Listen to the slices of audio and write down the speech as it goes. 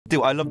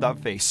Dude, I love that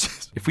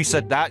face. If we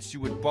said that, she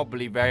would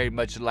probably very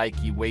much like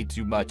you way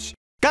too much.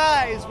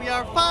 Guys, we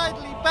are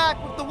finally back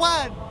with the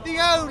one, the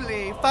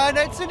only,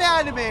 finance and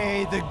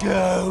anime, the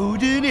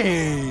golden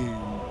age.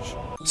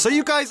 So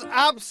you guys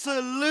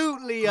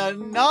absolutely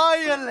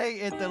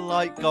annihilated the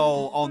like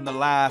goal on the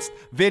last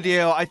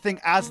video. I think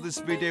as this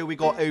video we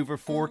got over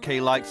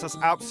 4K likes. That's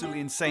absolutely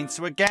insane.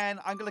 So again,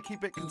 I'm going to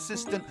keep it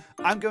consistent.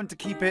 I'm going to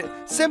keep it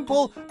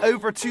simple,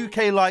 over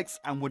 2K likes,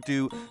 and we'll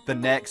do the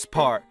next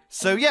part.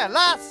 So yeah,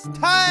 last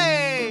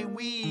time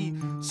we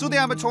saw the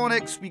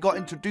animatronics, we got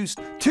introduced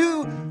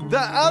to the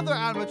other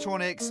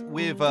animatronics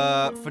with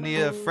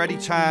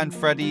FNIA,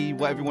 Freddy,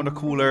 whatever you want to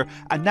call her.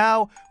 And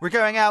now we're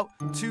going out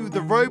to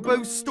the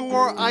Robo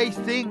Store, I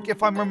think,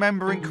 if I'm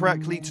remembering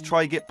correctly, to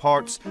try get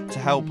parts to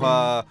help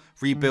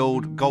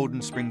rebuild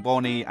Golden Spring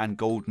Bonnie and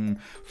Golden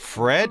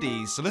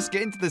Freddy. So let's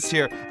get into this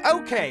here.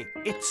 Okay,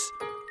 it's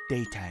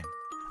daytime.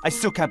 I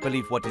still can't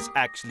believe what is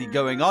actually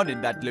going on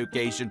in that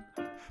location.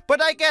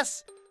 But I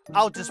guess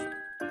I'll just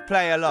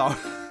play along.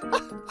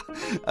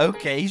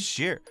 Okay,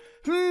 sure.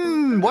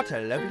 What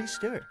a lovely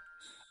store.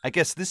 I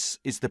guess this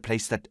is the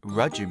place that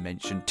Roger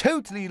mentioned.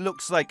 Totally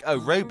looks like a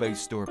Robo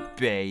Store,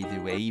 by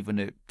the way, even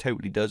though it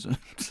totally doesn't.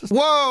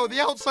 Whoa, the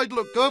outside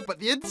looked good, but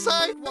the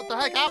inside? What the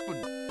heck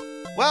happened?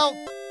 Well,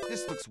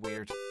 this looks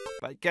weird,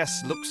 but I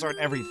guess looks aren't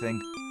everything.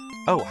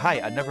 Oh, hi,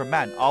 another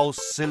man, all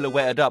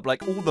silhouetted up,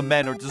 like all the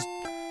men are just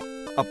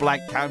a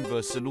blank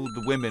canvas and all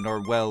the women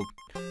are, well,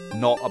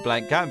 not a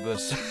blank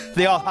canvas.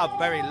 They all have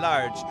very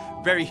large,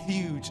 very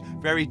huge,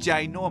 very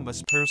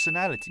ginormous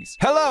personalities.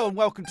 Hello and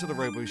welcome to the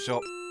Robo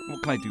Shop.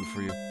 What can I do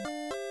for you?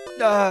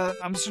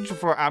 I'm searching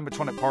for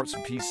animatronic parts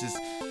and pieces.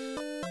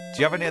 Do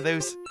you have any of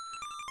those?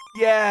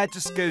 Yeah,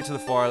 just go to the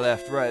far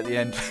left, right at the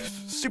end.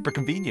 Super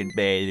convenient,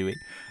 by the way.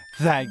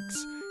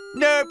 Thanks.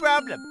 No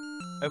problem.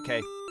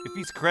 Okay, if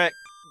he's correct,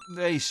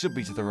 he should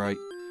be to the right.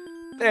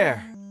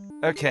 There.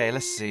 Okay,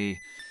 let's see.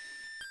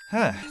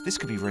 This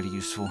could be really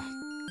useful.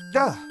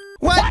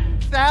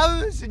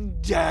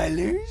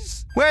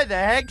 $1,000? Where the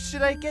heck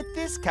should I get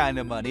this kind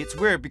of money? It's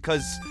weird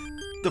because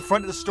the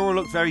front of the store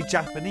looked very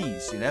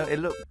Japanese, you know? It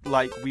looked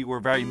like we were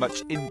very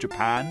much in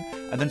Japan,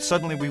 and then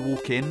suddenly we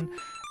walk in,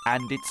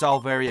 and it's all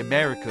very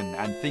American,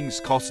 and things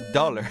cost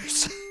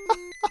dollars.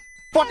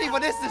 What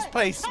even is this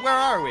place? Where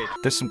are we?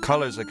 There's some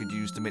colors I could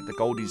use to make the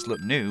Goldies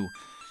look new,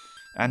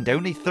 and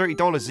only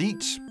 $30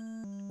 each.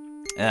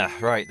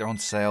 Right, they're on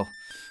sale.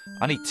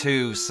 I need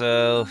two,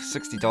 so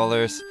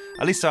 $60.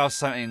 At least I'll have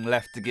something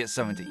left to get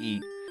something to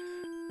eat.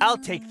 I'll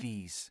take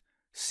these.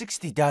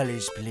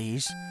 $60,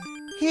 please.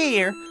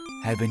 Here.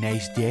 Have a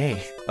nice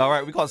day.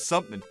 Alright, we got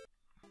something.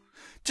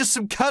 Just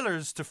some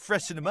colors to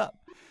freshen them up.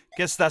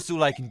 Guess that's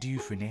all I can do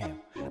for now.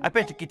 I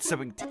better get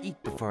something to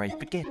eat before I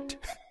forget.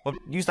 Well,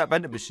 use that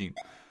vending machine.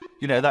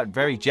 You know, that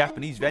very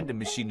Japanese vending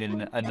machine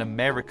in an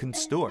American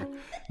store.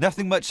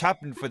 Nothing much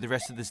happened for the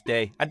rest of this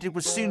day, and it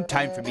was soon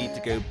time for me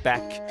to go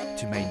back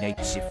to my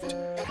night shift.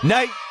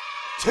 Night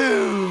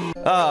 2!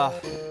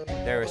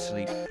 They're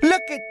asleep.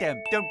 Look at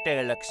them! Don't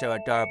they look so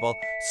adorable?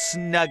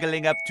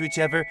 Snuggling up to each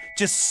other,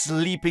 just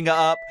sleeping it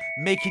up,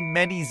 making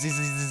many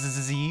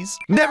z's.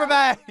 Never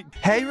mind!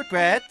 Hey,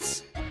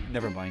 regrets!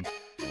 Never mind.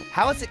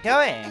 How is it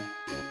going?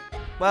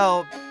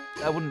 Well,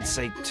 I wouldn't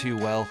say too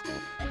well.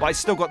 But I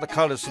still got the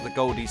colours for the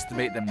Goldies to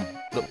make them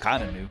look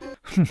kind of new.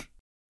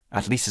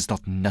 At least it's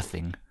not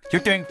nothing.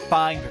 You're doing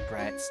fine,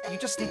 Regrets. You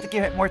just need to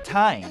give it more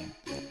time.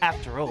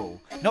 After all,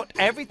 not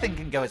everything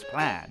can go as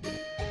planned.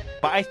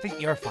 But I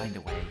think you'll find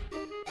a way.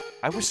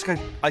 I wish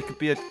I could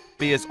be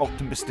as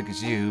optimistic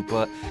as you,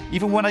 but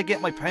even when I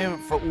get my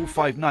payment for all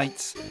 5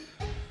 nights,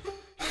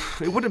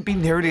 it wouldn't be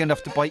nearly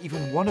enough to buy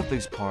even one of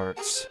those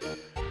parts.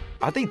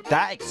 Are they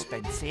that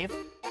expensive?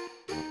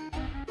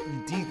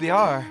 Indeed they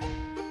are.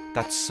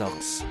 That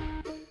sucks.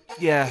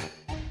 Yeah.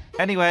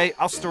 Anyway,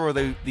 I'll store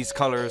these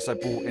colors I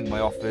bought in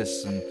my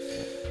office, and,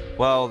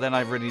 well, then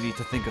I really need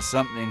to think of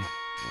something.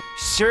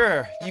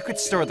 Sure, you could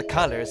store the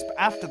colors, but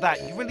after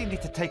that, you really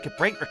need to take a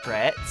break,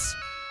 Regrets.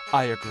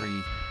 I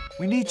agree.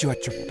 We need you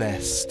at your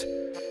best.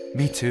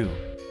 Me too.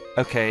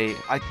 Okay,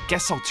 I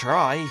guess I'll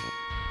try.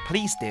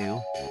 Please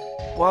do.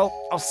 Well,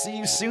 I'll see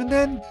you soon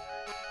then.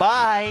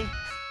 Bye.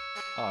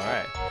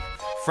 Alright.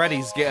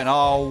 Freddy's getting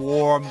all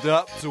warmed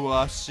up to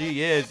us.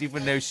 She is,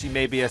 even though she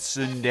may be a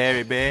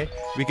tsundere bear.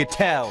 We could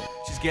tell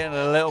she's getting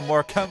a little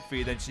more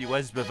comfy than she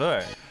was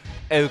before.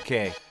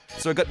 Okay,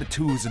 so I got the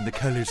tools and the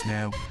colors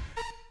now.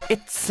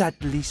 It's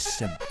at least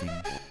something.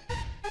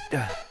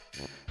 I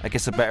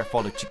guess I better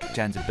follow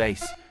Chica-chan's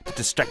advice to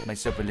distract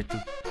myself a little.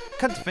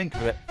 Come to think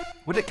of it,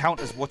 would it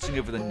count as watching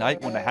over the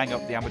night when I hang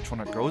up the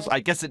animatronic girls? I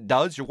guess it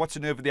does. You're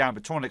watching over the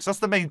animatronics. That's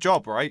the main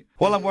job, right?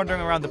 While I'm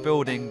wandering around the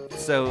building,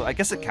 so I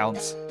guess it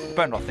counts.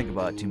 Better not think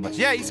about it too much.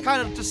 Yeah, he's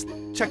kind of just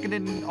checking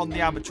in on the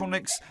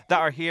animatronics that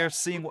are here,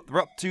 seeing what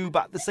they're up to,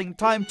 but at the same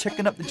time,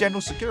 checking up the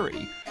general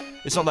security.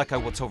 It's not like I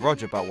will tell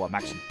Roger about what I'm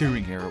actually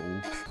doing here at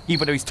all.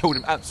 Even though he's told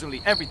him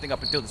absolutely everything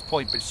up until this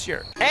point, but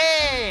sure.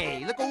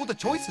 Hey, look at all the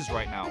choices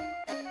right now.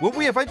 Will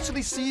we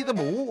eventually see them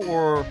all,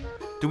 or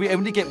do we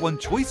only get one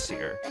choice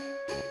here?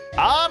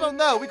 I don't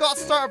know. We got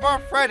to start with our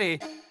Freddy.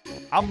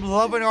 I'm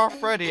loving our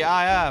Freddy.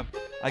 I am.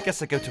 I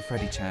guess I go to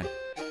Freddy-chan.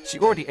 She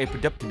already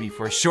opened up to me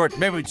for a short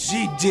moment.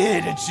 She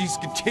did, and she's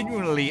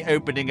continually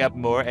opening up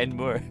more and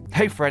more.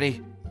 Hey,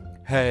 Freddy.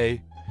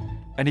 Hey.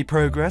 Any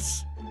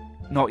progress?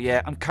 Not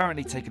yet. I'm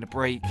currently taking a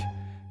break.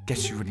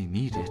 Guess you really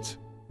need it.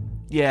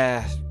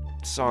 Yeah,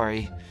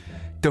 sorry.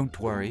 Don't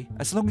worry.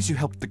 As long as you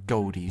help the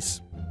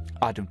Goldies,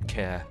 I don't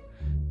care.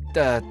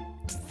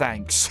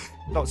 Thanks.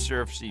 Not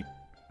sure if she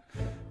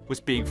was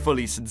being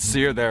fully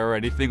sincere there or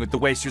anything with the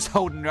way she was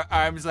holding her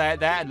arms like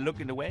that and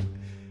looking away.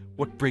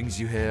 What brings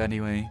you here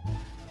anyway?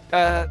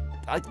 I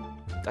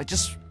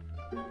just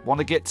want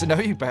to get to know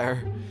you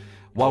better.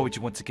 Why would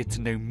you want to get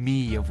to know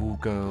me of all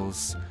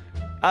girls?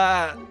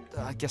 I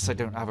guess I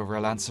don't have a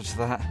real answer to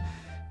that.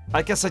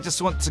 I guess I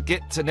just want to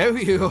get to know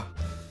you.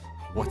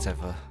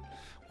 Whatever.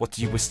 What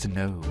do you wish to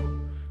know?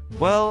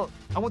 Well,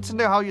 I want to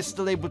know how you're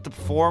still able to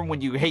perform when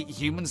you hate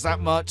humans that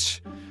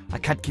much. I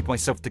can't keep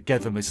myself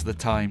together most of the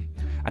time.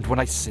 And when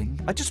I sing,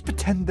 I just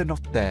pretend they're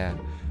not there.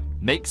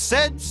 Makes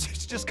sense.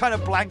 She just kind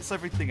of blanks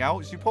everything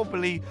out. She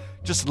probably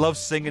just loves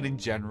singing in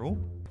general.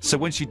 So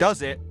when she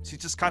does it, she's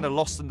just kind of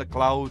lost in the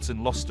clouds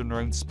and lost in her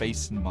own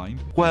space and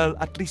mind. Well,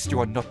 at least you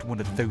are not one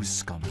of those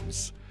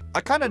scums. I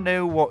kind of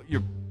know what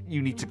you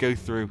need to go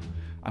through.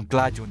 I'm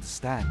glad you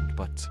understand,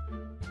 but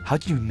how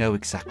do you know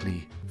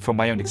exactly? From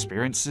my own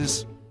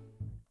experiences?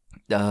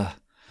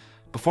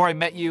 Before I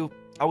met you,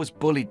 I was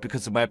bullied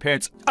because of my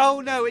appearance.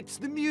 Oh no, it's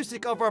the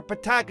music of our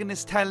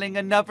protagonist telling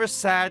another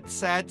sad,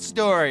 sad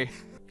story.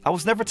 I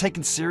was never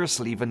taken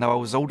seriously even though I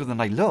was older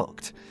than I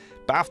looked.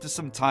 But after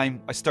some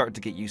time, I started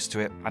to get used to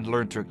it and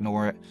learned to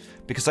ignore it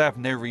because I have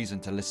no reason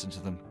to listen to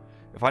them.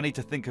 If I need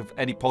to think of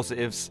any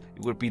positives,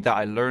 it would be that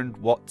I learned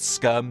what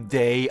scum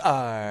they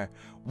are.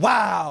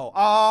 Wow!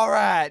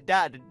 Alright,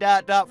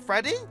 that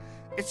Freddy?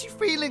 Is he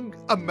feeling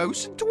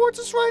emotion towards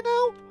us right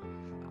now?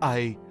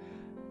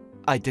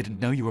 I didn't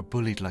know you were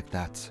bullied like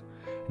that.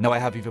 Now I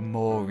have even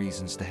more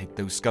reasons to hate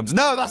those scums.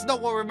 No, that's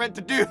not what we're meant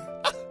to do!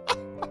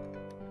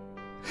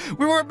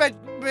 We weren't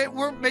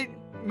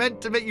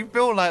meant to make you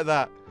feel like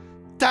that.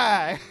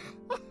 Die!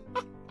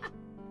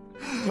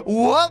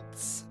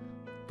 Whoops!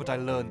 But I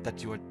learned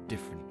that you are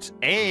different.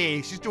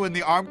 Hey, she's doing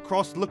the arm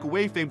crossed look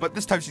away thing, but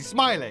this time she's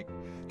smiling.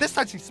 This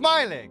time she's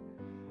smiling!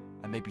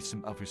 And maybe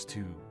some others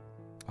too.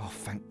 Oh,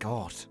 thank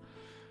God.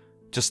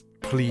 Just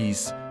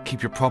please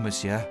keep your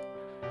promise, yeah?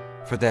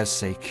 For their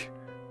sake.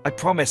 I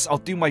promise I'll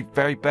do my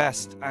very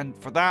best, and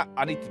for that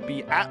I need to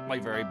be at my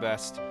very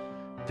best.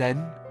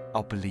 Then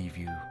I'll believe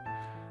you.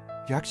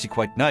 You're actually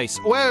quite nice.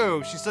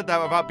 Whoa, she said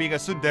that about being a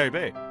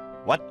tsundere.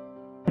 What?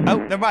 Oh,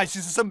 never mind,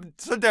 she's a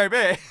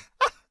tsundere.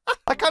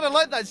 I kind of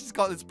like that she's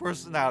got this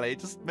personality. It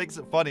just makes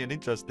it funny and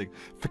interesting.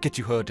 Forget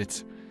you heard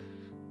it.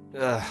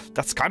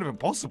 That's kind of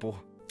impossible.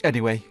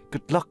 Anyway,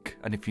 good luck,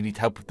 and if you need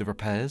help with the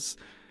repairs,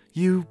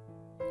 you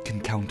can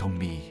count on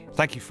me.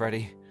 Thank you,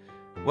 Freddy.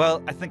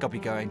 Well, I think I'll be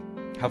going.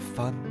 Have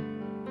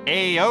fun.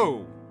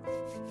 Ayo!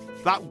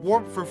 That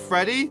warmth for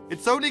Freddy?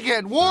 It's only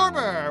getting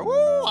warmer!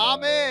 Woo!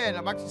 I'm in!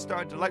 I'm actually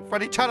starting to like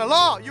Freddy-chan a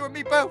lot! You and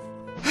me both!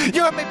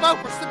 You and me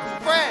both are simple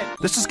friends!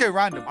 Let's just go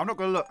random. I'm not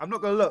gonna look. I'm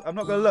not gonna look. I'm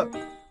not gonna look.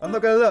 I'm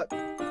not gonna look.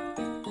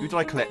 Who did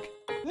I click?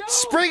 No,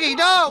 Springy,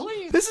 no!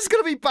 Please. This is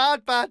gonna be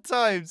bad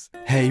times.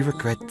 Hey,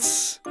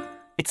 Regrets.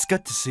 It's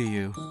good to see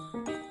you.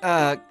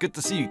 Good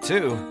to see you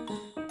too.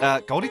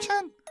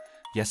 Goldie-chan?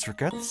 Yes,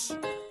 Regrets?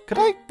 Could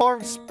I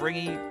borrow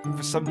Springy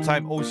for some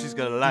time? Oh, she's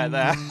gonna like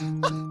that.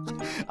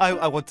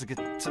 I want to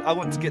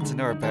get to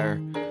know her better.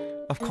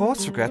 Of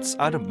course, Regrets.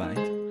 I don't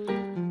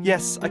mind.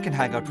 Yes, I can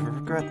hang out with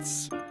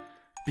Regrets.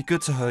 Be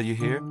good to her, you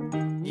hear?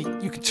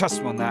 You can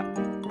trust me on that.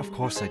 Of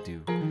course I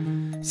do.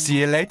 See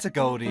you later,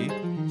 Goldie.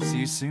 See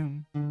you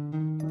soon.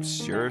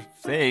 Sure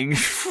thing.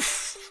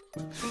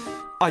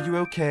 Are you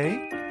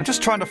okay? I'm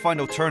just trying to find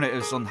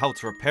alternatives on how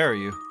to repair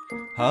you.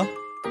 Huh?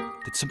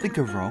 Did something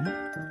go wrong?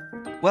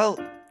 Well,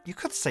 you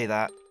could say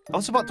that. I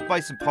was about to buy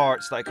some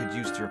parts that I could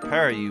use to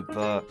repair you,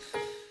 but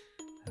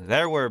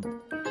there were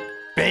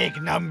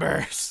big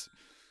numbers.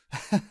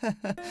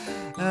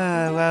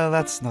 Well,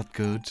 that's not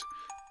good.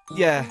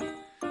 Yeah,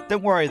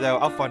 don't worry though,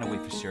 I'll find a way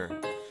for sure.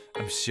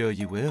 I'm sure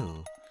you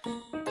will.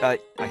 I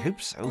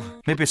hope so.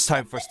 Maybe it's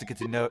time for us to get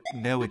to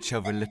know each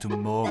other a little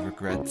more,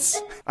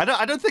 Regrets. I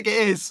don't think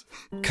it is.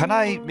 Can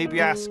I maybe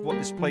ask what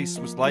this place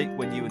was like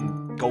when you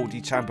and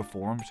Goldie-chan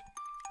performed?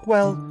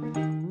 Well,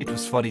 it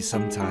was funny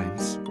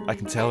sometimes, I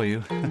can tell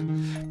you.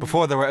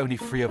 Before there were only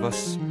 3 of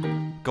us.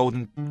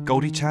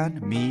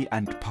 Goldie-chan, me,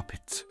 and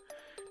Puppet.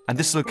 And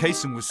this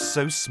location was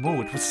so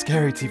small it was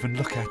scary to even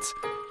look at.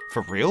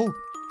 For real?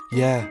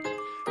 Yeah.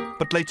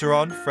 But later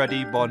on,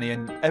 Freddy, Bonnie,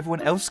 and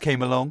everyone else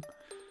came along.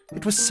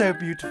 It was so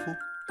beautiful.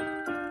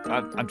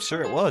 I'm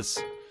sure it was.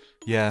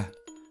 Yeah.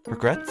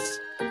 Regrets?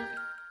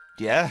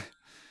 Yeah.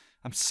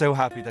 I'm so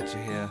happy that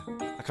you're here.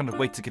 I can't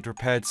wait to get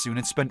repaired soon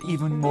and spend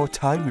even more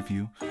time with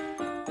you.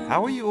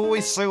 How are you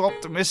always so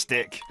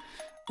optimistic?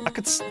 I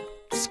could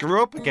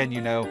screw up again,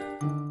 you know.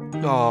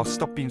 Oh,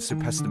 stop being so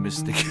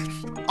pessimistic.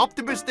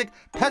 Optimistic,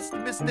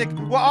 pessimistic,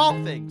 we're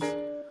all things.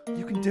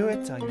 You can do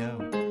it, I know.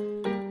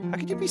 How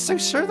can you be so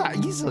sure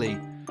that easily?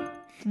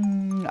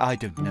 I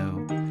don't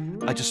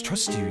know. I just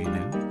trust you, you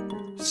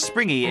know.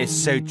 Springy is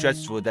so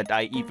dreadful that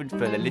I even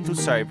feel a little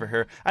sorry for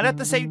her. And at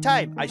the same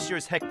time, I sure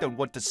as heck don't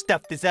want to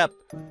stuff this up.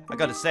 I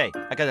gotta say,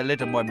 I got a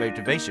little more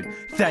motivation.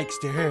 Thanks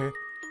to her.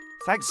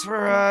 Thanks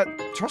for,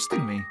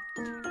 trusting me.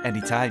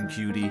 Anytime,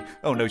 cutie.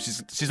 Oh no,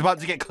 she's about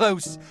to get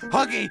close.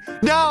 Huggy!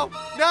 No!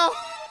 No!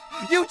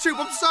 YouTube,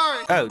 I'm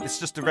sorry! Oh, this is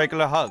just a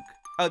regular hug.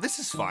 Oh, this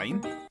is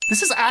fine.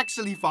 This is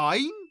actually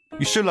fine?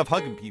 You sure love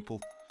hugging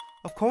people.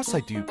 Of course I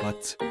do,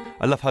 but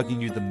I love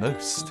hugging you the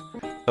most.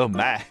 Oh,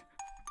 man.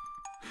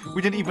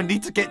 We didn't even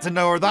need to get to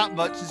know her that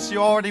much, and she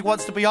already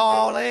wants to be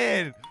all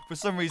in. For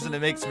some reason, it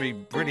makes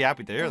me really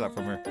happy to hear that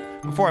from her.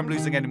 Before I'm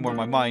losing any more of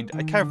my mind,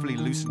 I carefully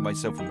loosened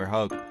myself from her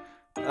hug.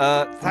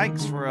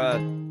 Thanks for,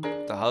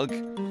 the hug.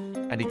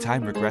 Any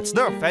time regrets.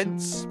 No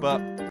offense,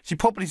 but she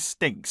probably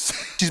stinks.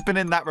 She's been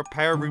in that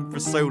repair room for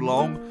so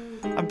long.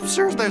 I'm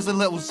sure there's a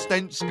little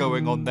stench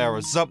going on there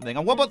or something.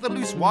 And what about the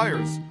loose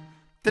wires?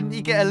 Didn't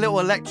he get a little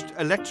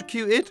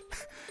electrocuted?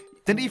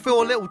 Didn't he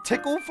feel a little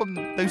tickle from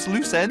those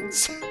loose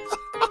ends?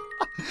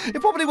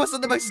 It probably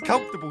wasn't the most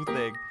comfortable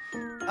thing.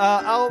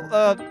 I'm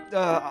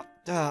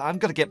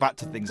gonna get back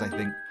to things, I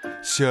think.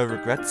 Sure,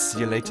 regrets. See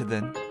you later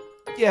then.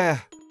 Yeah.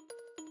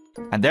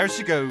 And there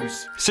she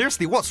goes.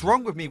 Seriously, what's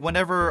wrong with me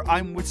whenever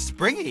I'm with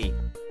Springy?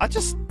 I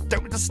just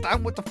don't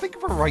understand what to think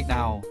of her right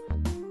now.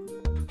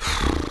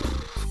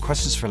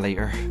 Questions for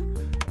later.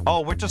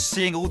 Oh, we're just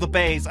seeing all the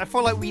bays. I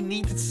feel like we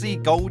need to see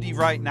Goldie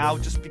right now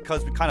just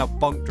because we kind of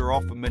bunked her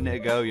off a minute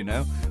ago, you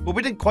know? Well,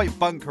 we didn't quite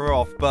bunk her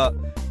off, but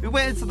we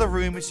went into the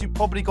room and she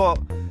probably got,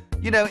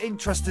 you know,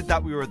 interested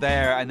that we were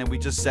there, and then we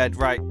just said,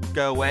 right,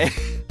 go away.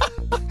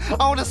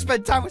 I want to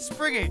spend time with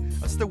Springy.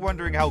 I'm still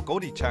wondering how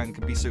Goldie-chan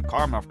can be so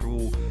calm after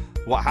all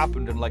what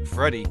happened and like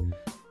Freddy.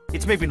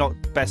 It's maybe not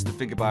best to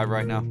think about it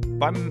right now,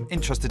 but I'm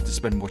interested to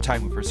spend more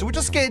time with her. So we're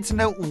just getting to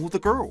know all the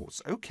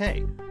girls.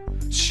 Okay.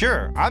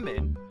 Sure, I'm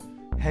in.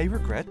 Hey,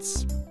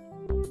 regrets.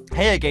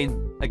 Hey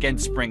again,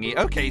 Springy.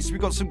 Okay, so we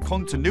got some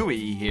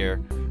continuity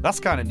here. That's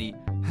kind of neat.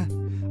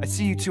 I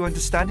see you two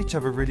understand each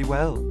other really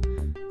well.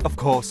 Of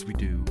course we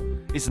do.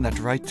 Isn't that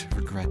right,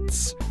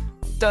 regrets?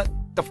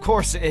 Of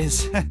course it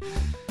is.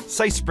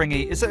 Say,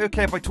 Springy, is it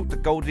okay if I talk to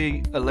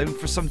Goldie alone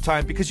for some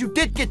time? Because you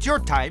did get your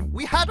time.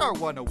 We had our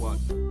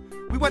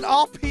 101. We went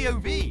all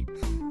POV.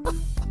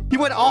 You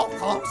went all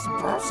close and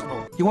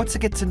personal. You want to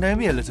get to know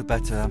me a little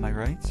better, am I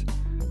right?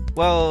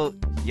 Well,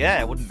 yeah,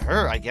 it wouldn't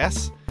hurt, I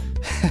guess.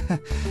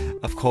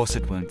 Of course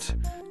it won't.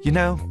 You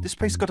know, this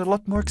place got a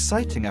lot more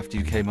exciting after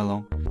you came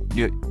along.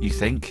 You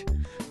think?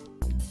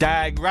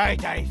 Dang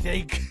right, I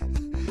think.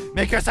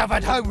 Make yourself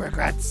at home,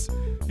 regrets.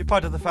 You're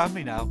part of the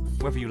family now,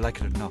 whether you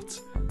like it or not.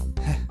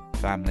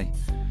 Family.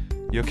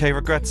 You okay,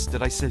 regrets?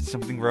 Did I say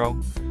something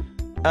wrong?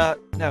 No,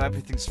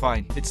 everything's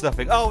fine. It's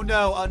nothing. Oh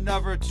no,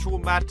 another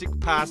traumatic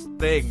past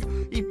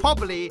thing. He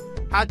probably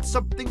had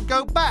something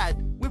go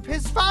bad with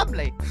his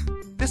family.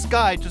 This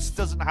guy just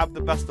doesn't have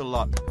the best of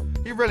luck.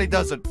 He really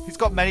doesn't. He's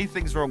got many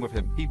things wrong with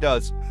him. He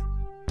does.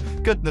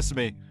 Goodness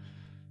me.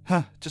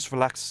 Just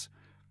relax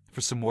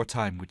for some more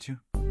time, would you?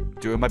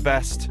 Doing my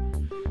best.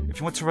 If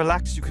you want to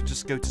relax, you could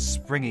just go to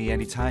Springy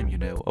anytime, you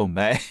know. Oh,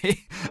 May.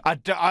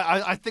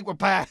 I think we're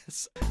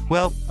past.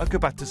 Well, I'll go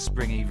back to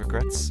Springy,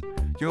 regrets.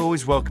 You're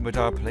always welcome at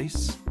our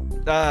place.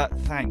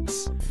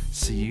 Thanks.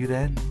 See you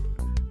then.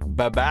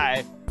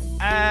 Bye-bye.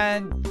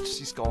 And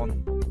she's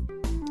gone.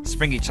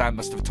 Springy-chan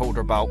must have told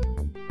her about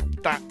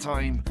that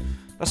time.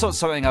 That's not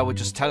something I would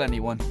just tell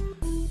anyone.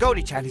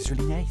 Goldie-chan is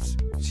really nice.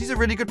 She's a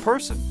really good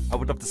person. I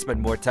would love to spend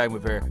more time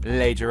with her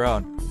later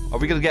on. Are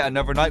we going to get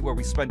another night where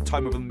we spend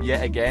time with them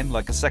yet again?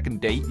 Like a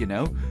second date, you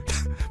know?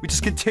 We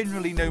just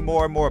continually know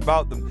more and more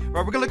about them.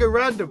 Right, we're going to go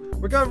random.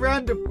 We're going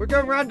random. We're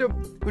going random.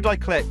 Who did I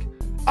click?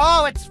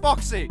 Oh, it's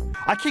Foxy.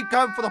 I keep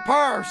going for the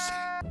purse.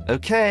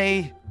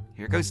 Okay.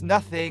 Here goes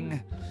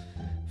nothing.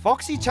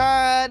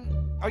 Foxy-chan,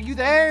 are you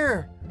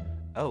there?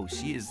 Oh,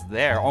 she is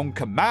there on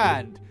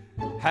command.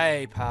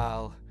 Hey,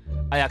 pal.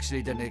 I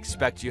actually didn't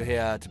expect you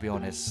here, to be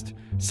honest.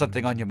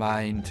 Something on your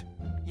mind?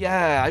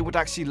 Yeah, I would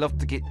actually love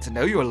to get to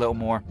know you a little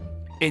more.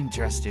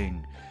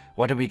 Interesting.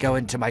 Why don't we go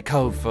into my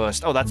cove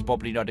first? Oh, that's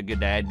probably not a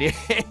good idea.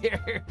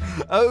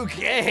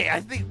 Okay, I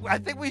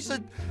think we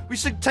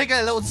should take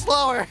it a little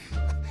slower.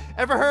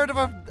 Ever heard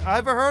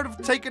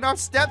of taking our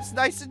steps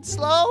nice and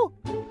slow?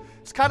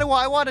 It's kind of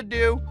what I want to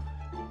do.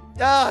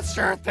 Ah,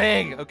 sure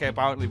thing. Okay,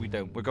 apparently we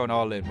don't. We're going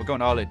all in. We're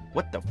going all in.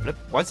 What the flip?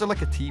 Why is there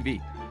like a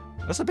TV?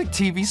 That's a big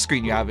TV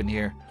screen you have in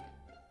here.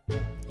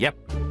 Yep,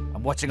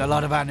 I'm watching a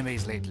lot of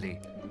animes lately.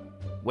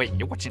 Wait,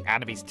 you're watching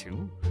animes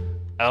too?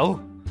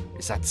 Oh,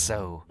 is that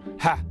so?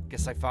 Ha,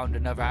 guess I found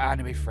another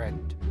anime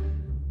friend.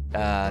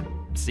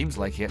 Seems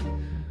like it.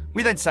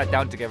 We then sat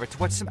down together to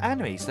watch some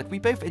animes that we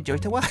both enjoy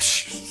to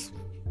watch.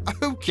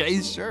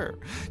 Okay, sure.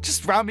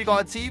 Just randomly got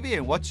on TV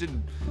and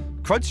watching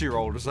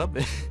Crunchyroll or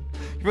something.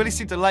 You really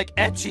seem to like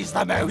ecchis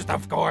the most,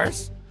 of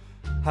course.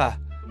 Huh,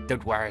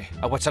 don't worry.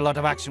 I watch a lot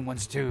of action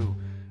ones too.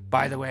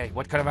 By the way,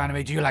 what kind of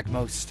anime do you like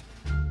most?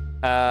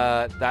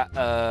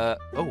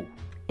 Oh,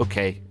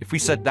 okay. If we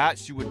said that,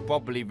 she would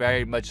probably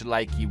very much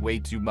like you way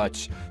too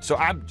much. So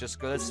I'm just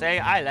gonna say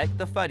I like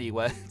the funny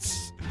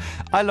ones.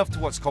 I love to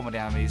watch comedy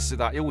animes so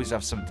that you always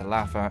have something to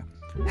laugh at.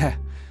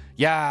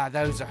 Yeah,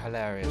 those are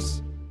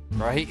hilarious.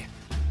 Right?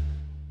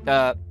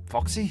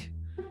 Foxy?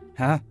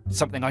 Huh?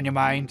 Something on your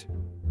mind?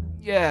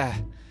 Yeah.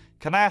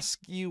 Can I ask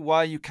you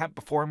why you can't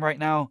perform right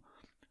now?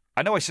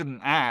 I know I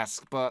shouldn't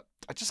ask, but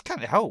I just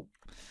can't help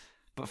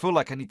but feel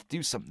like I need to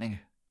do something.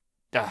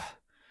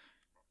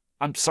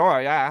 I'm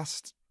sorry I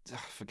asked.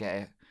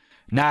 Forget it.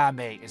 Nah,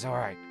 mate, it's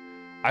alright.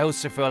 I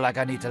also feel like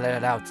I need to let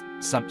it out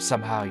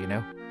somehow, you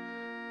know?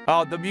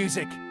 Oh, the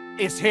music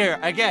is here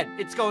again.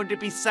 It's going to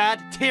be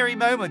sad, teary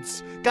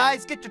moments.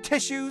 Guys, get your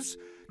tissues,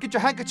 get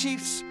your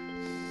handkerchiefs.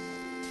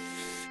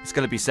 It's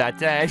gonna be sad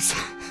times.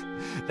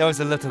 There was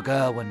a little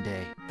girl one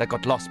day that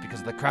got lost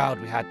because of the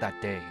crowd we had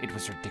that day. It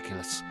was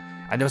ridiculous.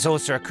 And there was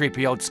also a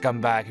creepy old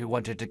scumbag who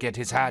wanted to get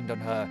his hand on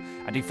her,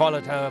 and he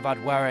followed her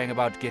without worrying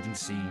about getting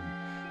seen,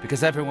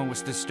 because everyone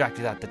was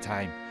distracted at the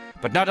time.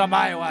 But not on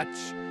my watch.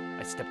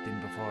 I stepped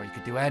in before he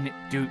could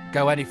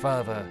go any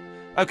further.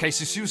 Okay,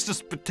 so she was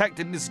just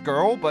protecting this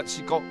girl, but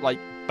she got, like,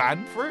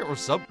 banned for it or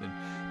something.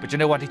 But you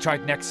know what he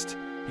tried next?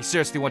 He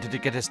seriously wanted to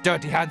get his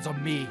dirty hands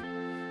on me.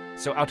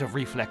 So out of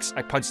reflex,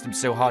 I punched him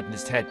so hard in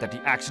his head that he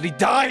actually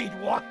died.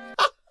 What?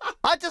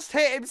 I just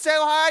hit him so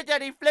hard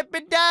that he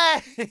flipping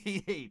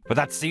died. But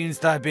that seems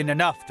to have been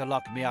enough to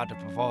lock me out of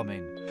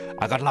performing.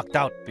 I got locked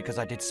out because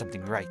I did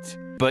something right.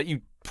 But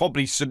you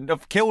probably shouldn't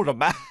have killed a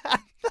man.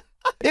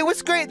 It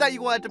was great that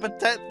you wanted to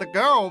protect the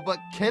girl, but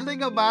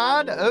killing a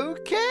man?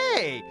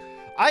 Okay.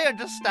 I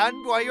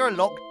understand why you're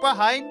locked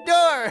behind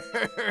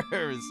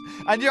doors.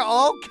 And you're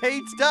all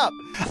caged up.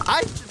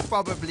 I should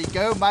probably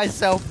go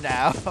myself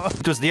now.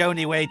 It was the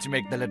only way to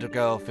make the little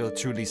girl feel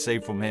truly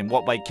safe from him.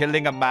 What, by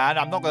killing a man?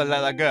 I'm not going to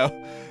let her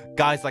go.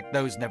 Guys like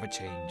those never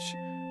change.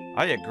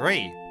 I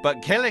agree.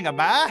 But killing a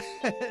man?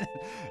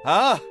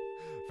 Huh?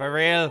 For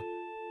real?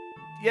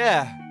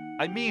 Yeah,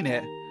 I mean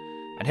it.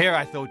 And here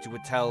I thought you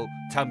would tell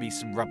me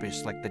some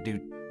rubbish like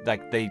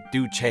they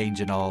do change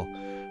and all.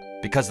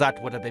 Because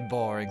that would have been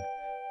boring.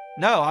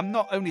 No, I'm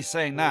not only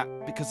saying that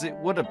because it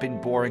would have been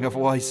boring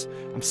otherwise.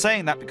 I'm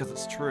saying that because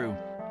it's true.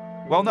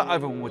 Well, not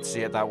everyone would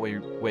see it that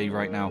way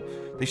right now.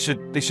 They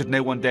should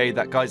know one day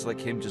that guys like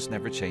him just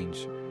never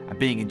change. And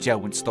being in jail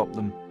wouldn't stop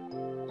them.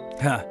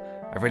 Huh,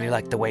 I really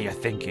like the way you're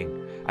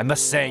thinking. I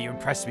must say, you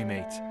impressed me,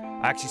 mate.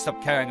 I actually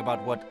stopped caring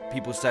about what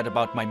people said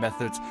about my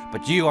methods,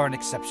 but you are an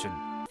exception.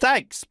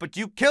 Thanks, but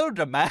you killed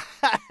a man.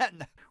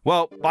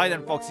 Well, bye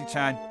then,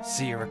 Foxy-chan.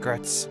 See your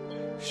regrets.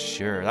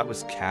 Sure, that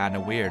was kinda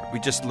weird. We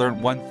just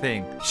learned one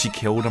thing. She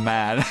killed a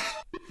man.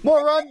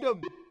 More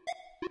random!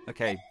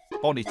 Okay,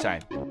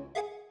 Bonnie-chan.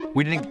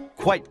 We didn't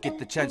quite get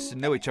the chance to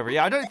know each other.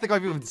 Yeah, I don't think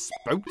I've even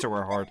spoke to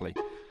her hardly.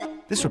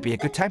 This would be a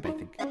good time, I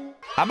think.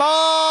 I'm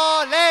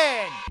all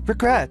in!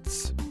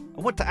 Regrets.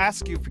 I want to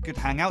ask you if we could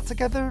hang out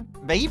together,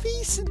 maybe,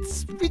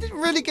 since we didn't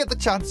really get the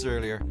chance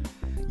earlier.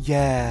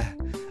 Yeah,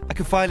 I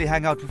could finally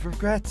hang out with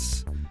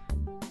Regrets.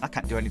 I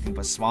can't do anything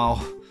but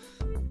smile.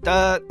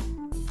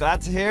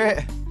 Glad to hear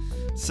it.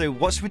 So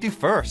what should we do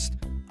first?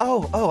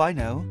 Oh, I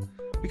know.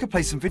 We could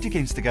play some video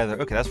games together.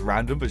 Okay, that's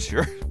random, but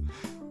sure.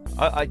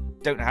 I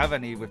don't have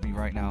any with me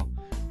right now.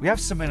 We have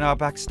some in our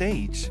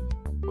backstage.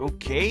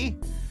 Okay,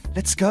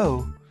 let's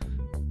go.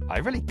 I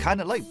really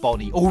kind of like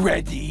Bonnie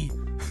already.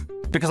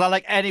 Because I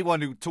like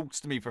anyone who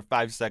talks to me for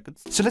 5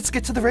 seconds. So let's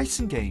get to the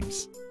racing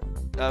games.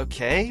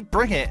 Okay,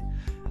 bring it.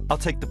 I'll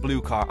take the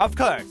blue car. Of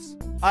course.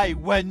 I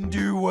wend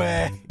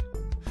away.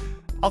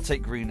 I'll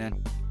take green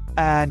then.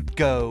 And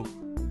go.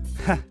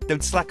 Ha,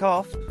 don't slack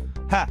off.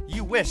 Ha,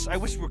 you wish. I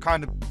wish we were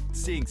kind of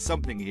seeing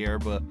something here,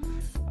 but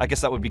I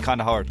guess that would be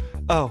kind of hard.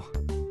 Oh,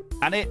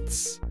 and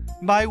it's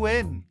my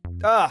win.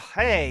 Ah,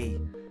 hey.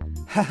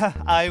 Haha,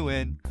 I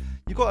win.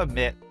 You gotta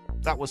admit,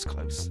 that was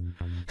close.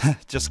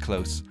 Just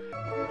close.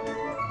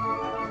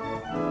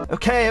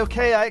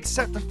 Okay, I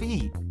accept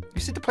defeat.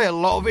 You seem to play a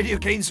lot of video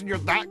games when you're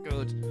that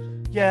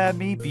good. Yeah,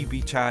 me,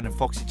 BB-chan, and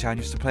Foxy-chan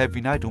used to play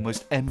every night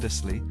almost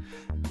endlessly.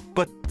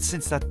 But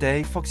since that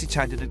day,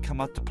 Foxy-chan didn't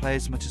come out to play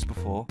as much as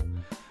before.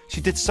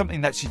 She did something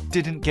that she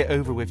didn't get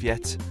over with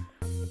yet.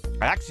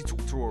 I actually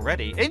talked to her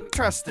already.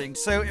 Interesting.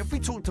 So if we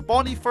talked to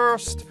Bonnie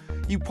first,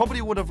 you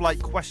probably would have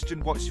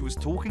questioned what she was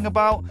talking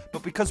about.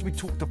 But because we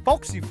talked to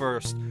Foxy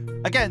first,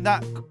 again,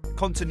 that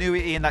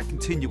continuity and that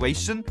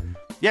continuation.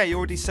 Yeah, he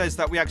already says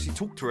that we actually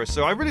talked to her.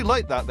 So I really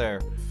like that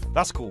there.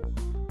 That's cool.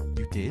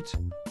 You did?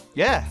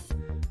 Yeah.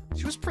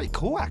 She was pretty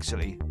cool,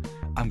 actually.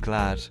 I'm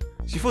glad.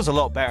 She feels a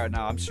lot better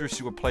now. I'm sure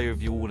she will play with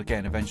you all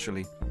again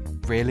eventually.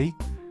 Really?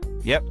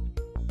 Yep.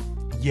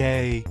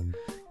 Yay.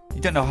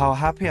 You don't know how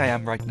happy I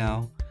am right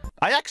now.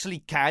 I actually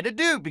kinda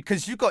do,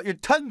 because you got your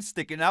tongue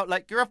sticking out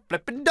like you're a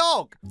flippin'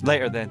 dog.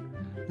 Later then.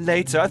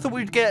 Later. I thought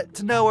we'd get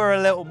to know her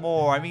a little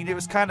more. I mean, it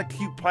was kind of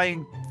cute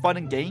playing fun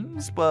and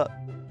games, but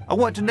I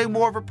wanted to know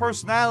more of her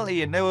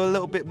personality and know a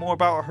little bit more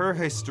about her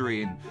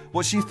history and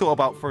what she thought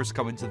about first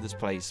coming to this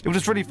place. It was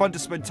just really fun to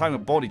spend time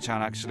with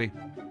Bonnie-chan, actually.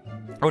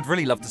 I would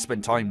really love to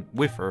spend time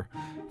with her.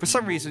 For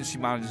some reason, she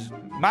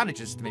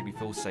manages to make me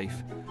feel safe.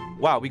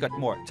 Wow, we got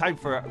more. Time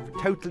for a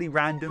totally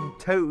random,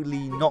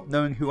 totally not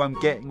knowing who I'm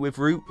getting with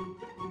route.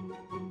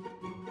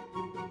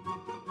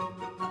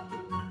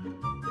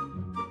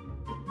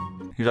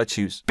 Who did I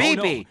choose? BB!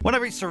 Oh, no. When I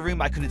reached her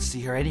room, I couldn't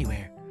see her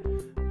anywhere.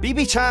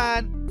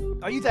 BB-chan!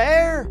 Are you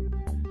there?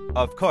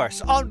 Of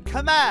course, on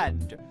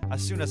command!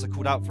 As soon as I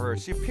called out for her,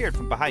 she appeared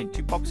from behind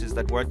 2 boxes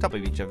that were on top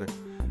of each other.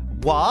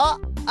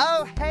 What?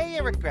 Oh, hey,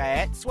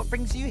 Regrets. What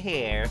brings you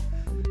here?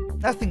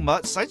 Nothing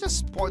much. I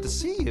just wanted to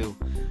see you.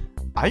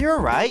 Are you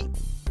alright?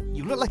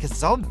 You look like a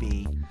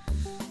zombie.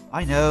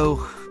 I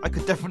know. I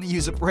could definitely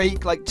use a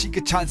break, like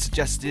Chica-chan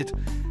suggested.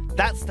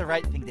 That's the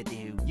right thing to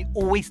do. You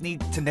always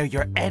need to know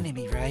your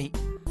enemy, right?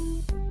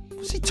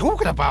 What's he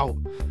talking about?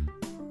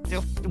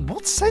 In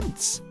what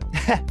sense?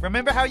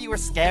 Remember how you were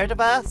scared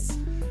of us?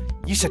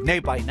 You should know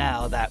by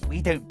now that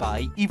we don't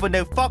bite, even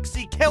though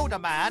Foxy killed a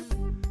man.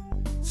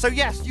 So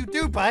yes, you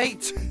do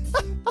bite.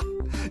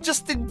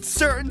 Just in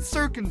certain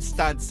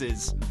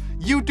circumstances.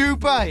 You do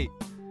bite.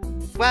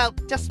 Well,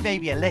 just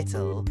maybe a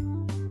little.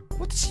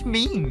 What does she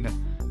mean?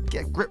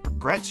 Get a grip,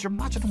 Regrets. You're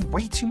imagining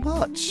way too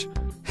much.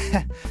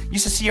 You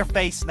should see your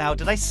face now.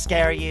 Did I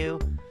scare you?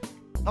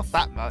 Not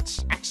that much.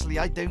 Actually,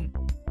 I don't.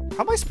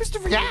 How am I supposed to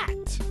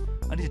react?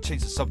 I need to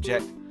change the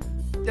subject.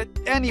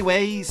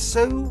 Anyway,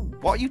 so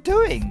what are you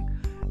doing?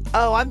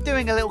 Oh, I'm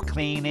doing a little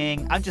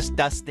cleaning. I'm just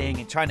dusting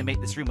and trying to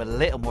make this room a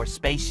little more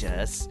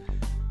spacious.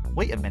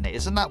 Wait a minute,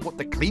 isn't that what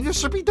the cleaners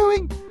should be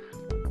doing?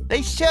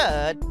 They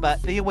should,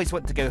 but they always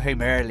want to go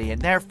home early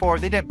and therefore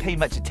they don't pay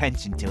much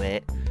attention to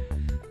it.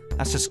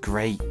 That's just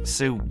great.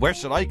 So where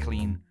should I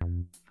clean?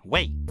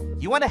 Wait,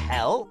 you want to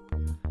help?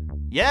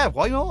 Yeah,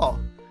 why not?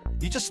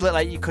 You just look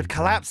like you could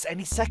collapse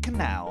any second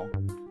now.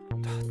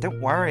 Don't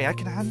worry, I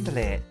can handle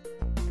it.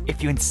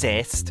 If you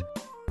insist.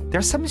 There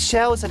are some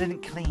shells I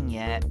didn't clean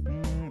yet.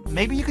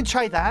 Maybe you can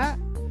try that?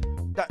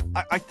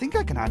 I think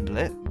I can handle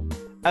it.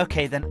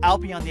 Okay, then I'll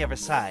be on the other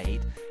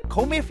side.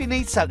 Call me if you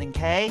need something,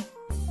 okay?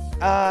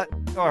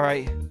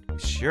 Alright.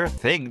 Sure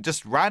thing.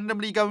 Just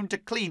randomly going to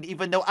clean,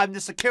 even though I'm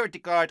the security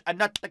guard and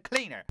not the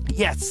cleaner.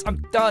 Yes,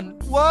 I'm done.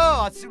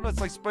 Whoa, as soon as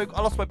I spoke,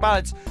 I lost my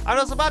balance. I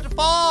was about to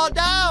fall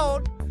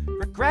down.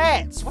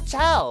 Regrets, watch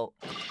out.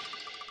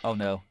 Oh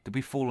no, did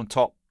we fall on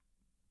top?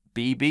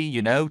 BB,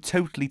 you know,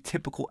 totally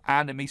typical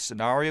anime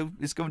scenario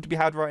is going to be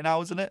had right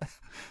now, isn't it?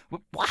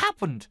 What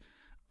happened?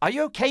 Are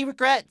you okay,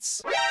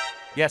 Regrets?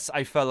 Yes,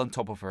 I fell on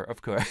top of her,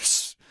 of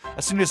course.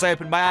 As soon as I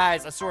opened my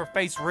eyes, I saw her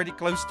face really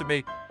close to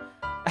me.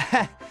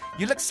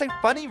 You look so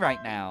funny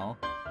right now.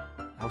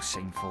 How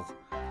shameful.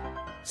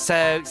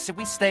 So, should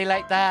we stay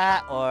like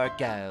that or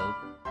go?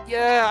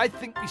 Yeah, I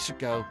think we should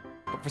go.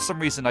 But for some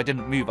reason, I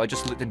didn't move. I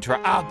just looked into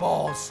her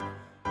eyeballs.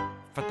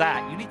 For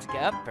that, you need to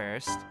get up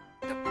first.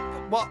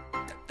 What?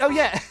 Oh,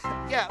 yeah.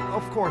 Yeah,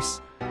 of course.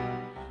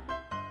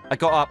 I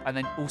got up and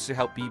then also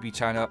helped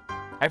BB-chan up.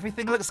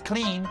 Everything looks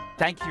clean.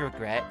 Thank you,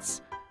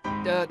 Regrets.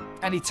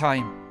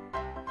 Anytime.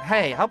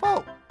 Hey, how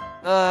about,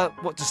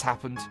 what just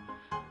happened?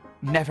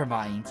 Never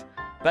mind.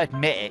 But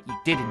admit it, you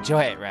did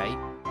enjoy it, right?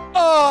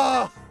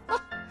 Oh!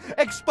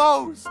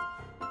 Exposed!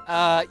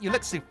 You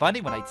look so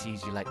funny when I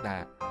tease you like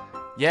that.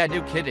 Yeah,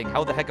 no kidding.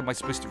 How the heck am I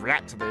supposed to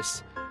react to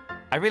this?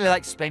 I really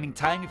like spending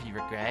time with you,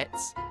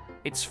 Regrets.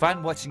 It's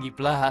fun watching you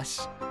blush.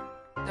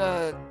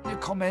 No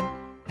comment.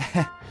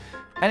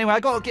 Anyway, I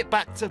gotta get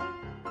back to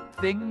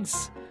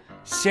things.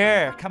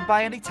 Sure, come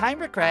by anytime,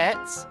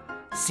 Regrets.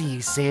 See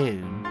you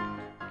soon.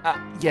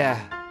 Yeah.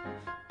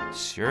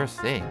 Sure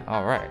thing.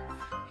 Alright.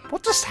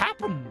 What just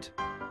happened?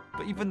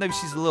 But even though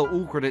she's a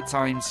little awkward at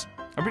times,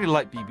 I really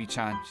like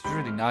BB-chan. She's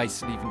really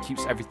nice and even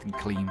keeps everything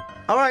clean.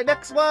 Alright,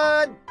 next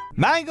one!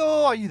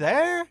 Mango, are you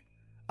there?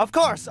 Of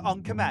course,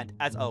 on command,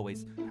 as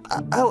always.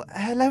 Oh,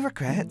 hello,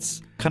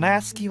 Regrets. Can I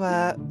ask you,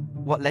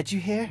 what led you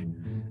here?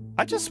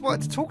 I just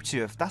wanted to talk to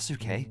you, if that's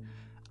okay.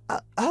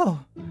 Oh.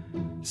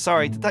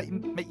 Sorry, did that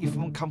make you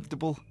feel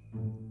uncomfortable?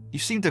 You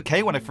seemed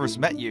okay when I first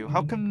met you.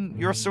 How come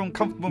you're so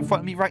uncomfortable in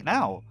front of me right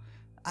now?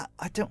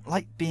 I don't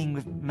like being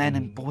with men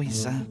and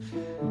boys,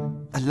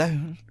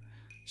 alone.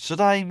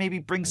 Should I maybe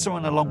bring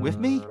someone along with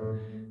me?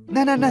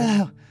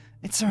 No.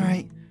 It's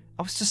alright.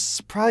 I was just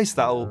surprised,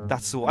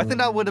 that's all. I think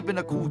that would have been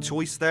a cool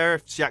choice there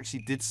if she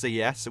actually did say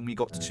yes and we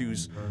got to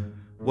choose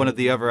one of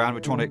the other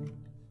animatronic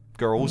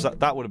girls.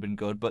 That would have been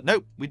good. But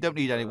nope, we don't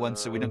need anyone,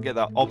 so we don't get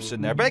that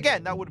option there. But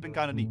again, that would have been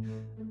kind of neat.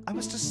 I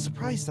was just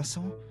surprised, that's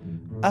all.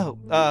 Oh,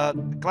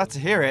 glad to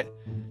hear it.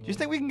 Do you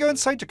think we can go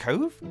inside the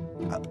cove?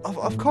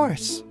 Of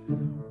course.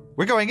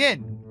 We're going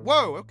in.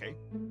 Whoa, okay.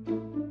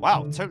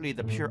 Wow, totally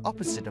the pure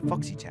opposite of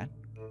Foxy-chan.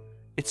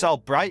 It's all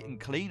bright and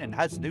clean and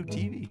has no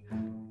TV.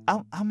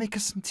 I'll make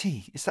us some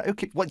tea. Is that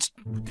okay? What?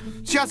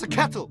 She has a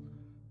kettle.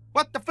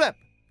 What the flip?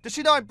 Does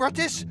she know I'm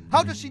British?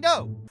 How does she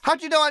know? How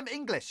do you know I'm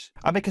English?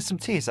 I'll make us some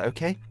tea. Is that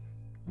okay?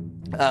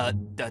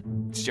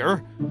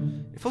 Sure.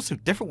 It feels so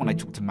different when I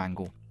talk to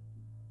Mango.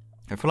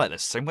 I feel like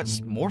there's so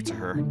much more to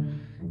her.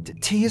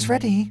 Tea is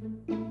ready.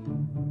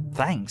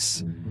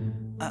 Thanks.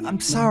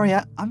 I'm sorry,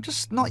 I'm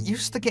just not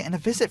used to getting a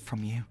visit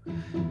from you.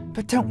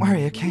 But don't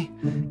worry, okay?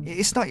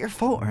 It's not your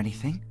fault or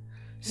anything.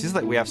 Seems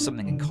like we have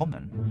something in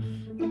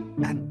common.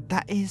 And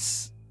that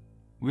is...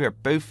 We are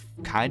both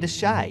kind of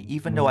shy,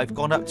 even though I've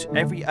gone up to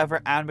every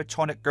other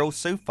animatronic girl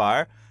so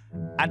far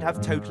and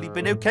have totally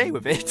been okay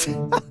with it.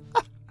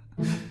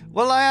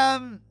 Well, I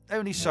am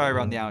only shy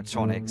around the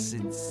animatronics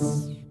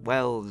since,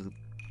 well,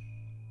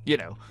 you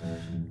know.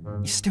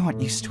 You still aren't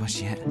used to us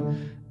yet.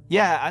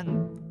 Yeah,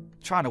 I'm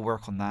trying to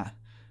work on that.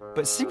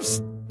 But it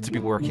seems to be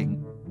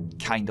working,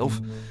 kind of.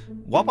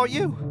 What about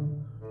you?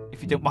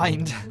 If you don't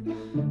mind.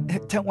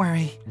 Don't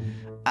worry.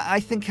 I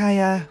think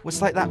I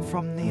was like that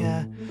from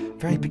the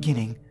very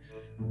beginning.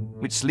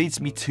 Which leads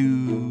me to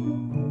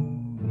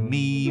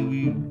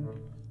me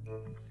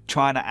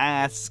trying to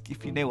ask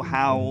if you know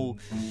how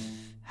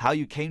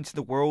you came to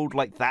the world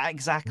like that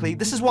exactly.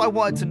 This is what I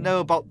wanted to know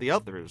about the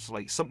others,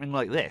 like something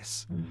like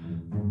this.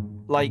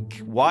 Like,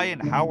 why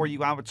and how are you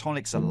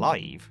animatronics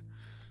alive?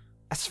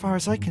 As far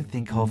as I can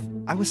think of,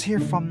 I was here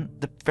from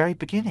the very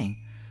beginning.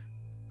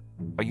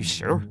 Are you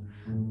sure?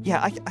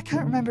 Yeah, I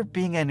can't remember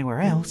being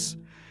anywhere else.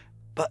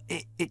 But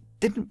it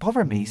didn't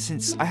bother me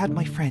since I had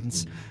my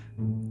friends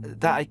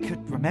that I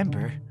could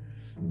remember.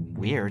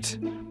 Weird.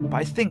 But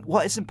I think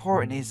what is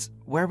important is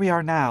where we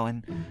are now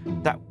and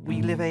that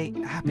we live a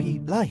happy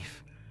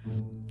life.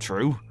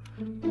 True.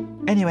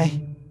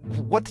 Anyway,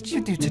 what did you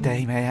do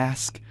today, may I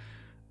ask?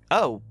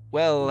 Oh,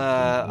 well,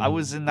 I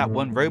was in that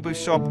one robo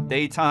shop at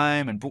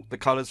daytime and bought the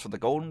colours for the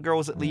Golden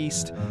Girls at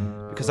least,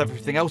 because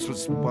everything else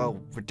was,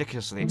 well,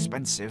 ridiculously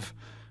expensive.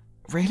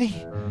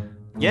 Really?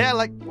 Yeah,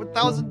 like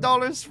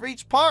 $1,000 for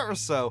each part or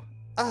so.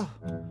 Oh.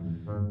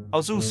 I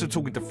was also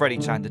talking to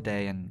Freddy-chan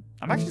today, and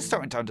I'm actually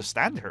starting to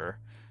understand her.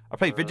 I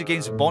played video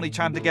games with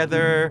Bonnie-chan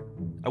together,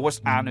 I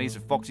watched animes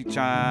with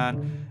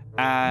Foxy-chan,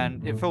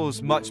 and it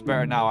feels much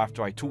better now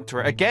after I talked to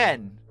her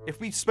again. If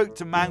we spoke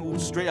to Mangle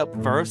straight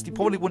up first, he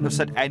probably wouldn't have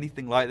said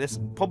anything like this.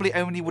 Probably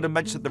only would have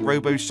mentioned the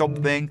Robo Shop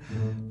thing,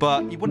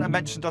 but he wouldn't have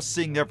mentioned us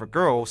seeing the other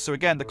girl. So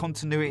again, the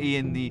continuity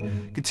in the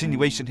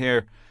continuation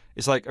here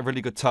is like a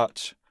really good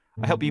touch.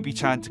 I helped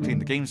BB-chan to clean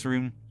the games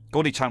room.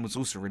 Goldie-chan was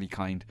also really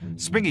kind.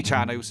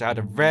 Springy-chan also had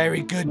a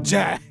very good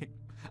day.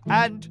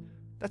 And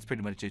that's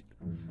pretty much it.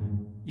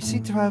 You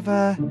seem to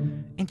have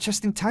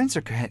interesting times,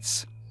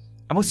 regrets.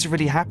 I'm also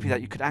really happy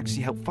that you could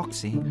actually help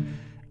Foxy.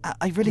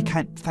 I really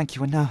can't thank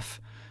you enough.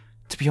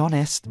 To be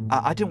honest,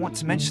 I didn't want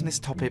to mention this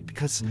topic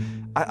because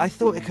I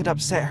thought it could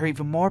upset her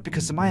even more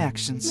because of my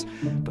actions.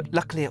 But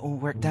luckily it all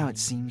worked out, it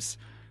seems.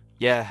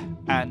 Yeah,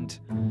 and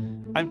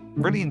I'm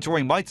really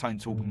enjoying my time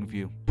talking with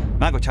you.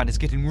 Mango-chan is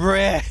getting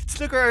red.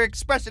 Look at her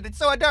expression, it's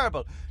so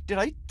adorable. Did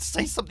I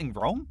say something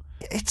wrong?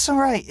 It's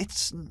alright,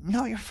 it's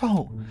not your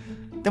fault.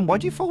 Then why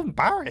do you feel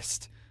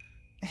embarrassed?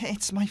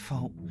 It's my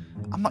fault.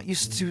 I'm not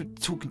used to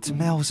talking to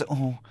males at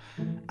all.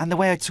 And the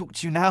way I talk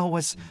to you now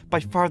was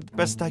by far the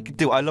best I could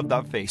do. I love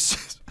that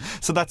face.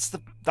 So that's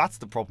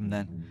the problem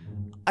then.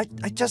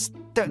 I just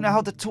don't know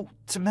how to talk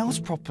to males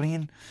properly,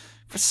 and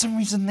for some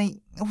reason they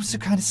also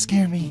kind of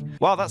scare me.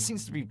 Wow, that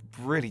seems to be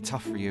really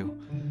tough for you.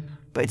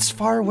 But it's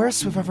far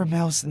worse with other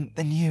males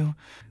than you.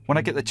 When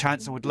I get the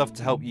chance, I would love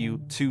to help you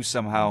too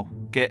somehow.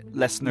 Get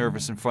less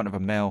nervous in front of a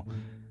male.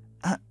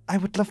 I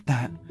would love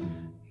that.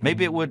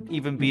 Maybe it would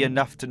even be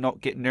enough to not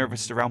get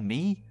nervous around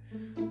me.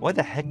 Why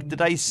the heck did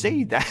I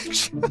say that?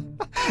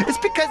 It's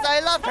because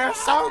I love her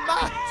so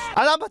much.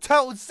 And I'm a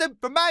total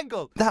simp for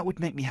Mangle. That would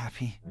make me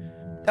happy.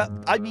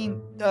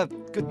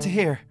 Good to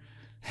hear.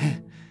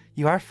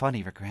 You are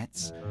funny,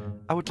 Regrets.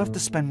 I would love to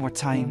spend more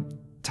time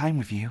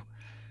with you.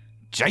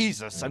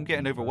 Jesus, I'm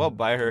getting overwhelmed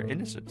by her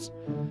innocence.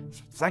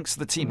 Thanks for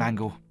the tea,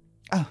 Mangle.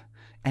 Oh,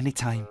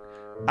 anytime.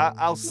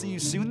 I'll see you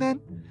soon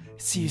then?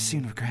 See you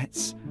soon,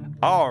 Regrets.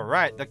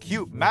 Alright, the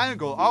cute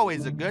Mangle,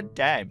 always a good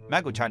time.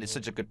 Mangle-chan is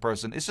such a good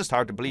person, it's just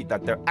hard to believe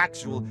that they're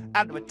actual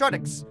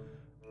animatronics.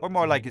 Or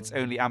more like it's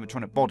only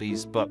animatronic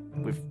bodies, but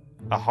with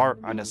a heart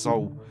and a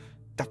soul.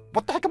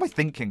 What the heck am I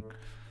thinking?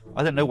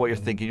 I don't know what you're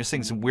thinking, you're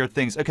saying some weird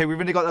things. Okay, we've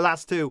only got the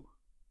last two.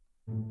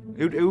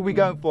 Who are we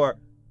going for?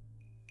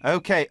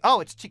 Okay,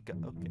 oh, it's Chica.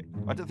 Okay,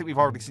 I don't think we've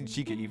already seen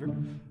Chica either.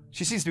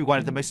 She seems to be one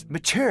of the most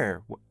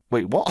mature.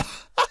 Wait, what?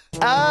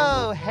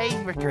 Oh,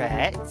 hey,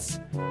 Regrets.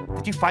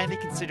 Did you finally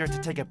consider to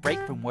take a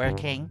break from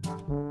working?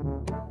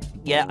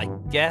 Yeah, I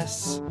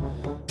guess.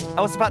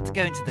 I was about to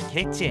go into the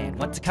kitchen.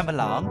 Want to come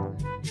along?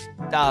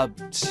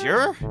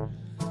 Sure.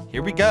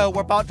 Here we go.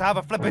 We're about to have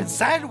a flippin'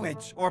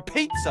 sandwich, or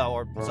pizza,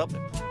 or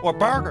something, or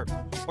burger,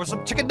 or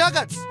some chicken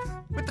nuggets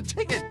with the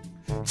chicken.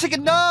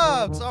 Chicken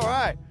nugs!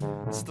 Alright.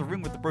 This is the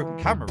room with the broken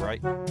camera, right?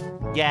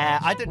 Yeah,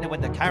 I don't know when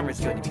the camera's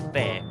going to be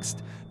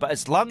fixed, but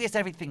as long as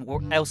everything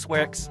else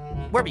works,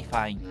 we'll be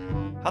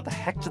fine. How the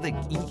heck do they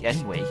eat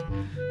anyway?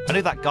 I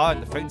know that guy on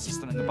the phone said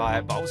something about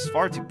it, but I was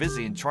far too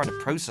busy in trying to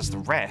process the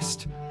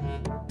rest.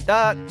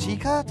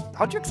 Chica,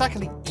 how do you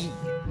exactly eat?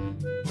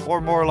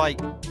 Or more like,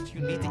 do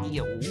you need to eat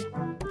it all?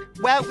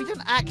 Well, we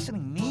don't actually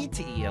need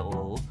to eat it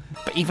all,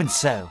 but even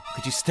so,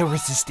 could you still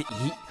resist to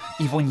eat?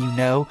 even when you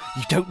know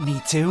you don't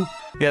need to.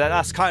 Yeah,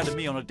 that's kind of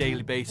me on a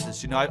daily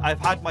basis. You know, I've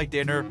had my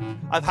dinner,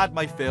 I've had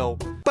my fill,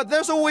 but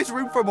there's always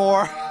room for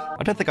more.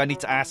 I don't think I need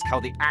to ask how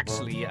they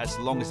actually eat as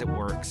long as it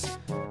works.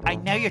 I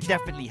know you're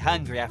definitely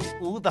hungry after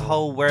all the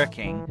whole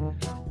working.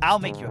 I'll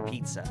make you a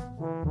pizza.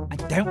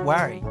 And don't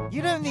worry,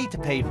 you don't need to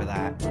pay for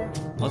that.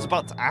 I was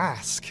about to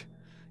ask.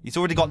 He's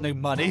already got no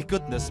money.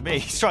 Goodness me.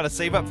 He's trying to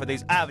save up for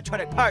these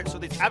animatronic parts or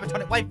these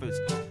animatronic waifus.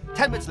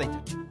 10 minutes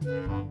later.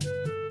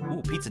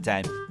 Ooh, pizza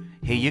time.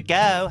 Here you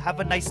go. Have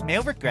a nice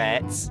meal,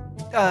 Regrets.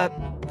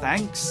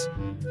 Thanks.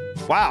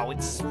 Wow,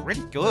 it's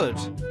really good.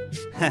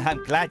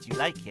 I'm glad you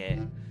like it.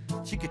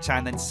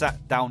 Chica-chan then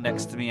sat down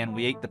next to me and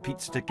we ate the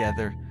pizza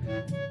together.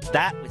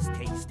 That was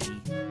tasty.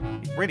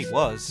 It really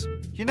was.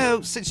 You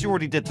know, since you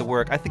already did the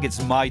work, I think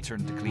it's my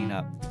turn to clean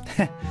up.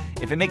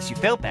 If it makes you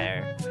feel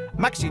better,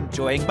 I'm actually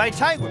enjoying my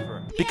time with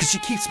her. Because she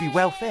keeps me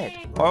well fed.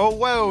 Oh,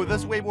 whoa,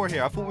 there's way more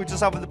here. I thought we were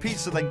just having the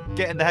pizza and then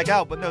getting the heck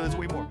out, but no, there's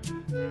way more.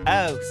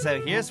 Oh,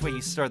 so here's where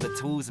you store the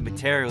tools and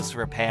materials for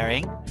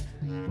repairing?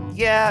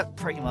 Yeah,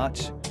 pretty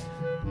much.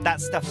 That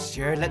stuff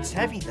sure looks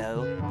heavy,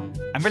 though.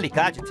 I'm really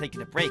glad you're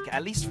taking a break,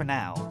 at least for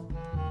now.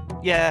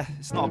 Yeah,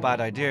 it's not a bad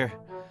idea.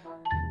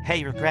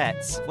 Hey,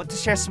 Regrets, want to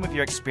share some of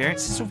your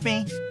experiences with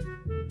me?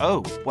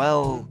 Oh,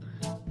 well,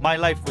 my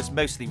life was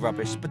mostly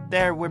rubbish, but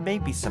there were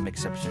maybe some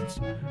exceptions.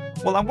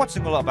 Well, I'm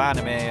watching a lot of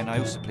anime, and I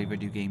also play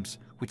video games,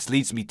 which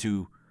leads me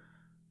to...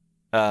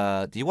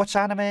 do you watch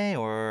anime,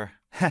 or...?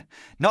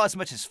 Not as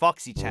much as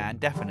Foxy-chan,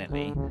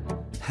 definitely.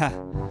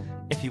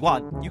 If you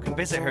want, you can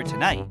visit her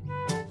tonight.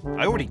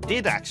 I already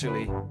did,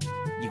 actually.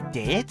 You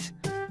did?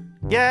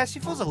 Yeah, she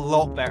feels a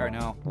lot better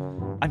now.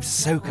 I'm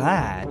so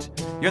glad.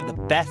 You're the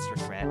best,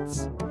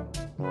 Regrets.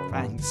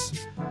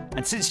 Thanks.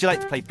 And since you like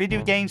to play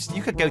video games,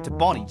 you could go to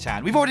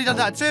Bonnie-chan. We've already done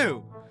that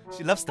too!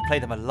 She loves to play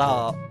them a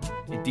lot.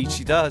 Indeed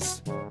she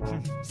does.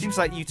 Seems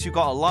like you two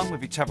got along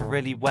with each other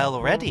really well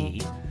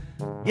already.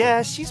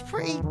 Yeah, she's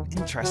pretty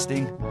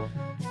interesting.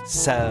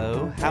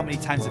 So, how many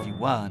times have you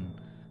won?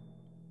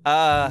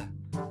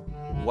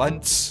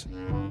 Once.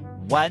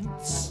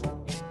 Once?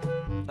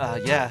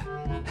 Yeah.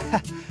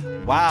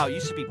 Wow,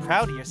 you should be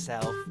proud of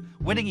yourself.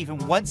 Winning even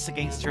once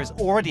against her is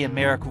already a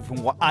miracle from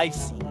what I've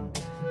seen.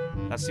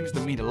 That seems to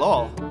mean a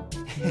lot.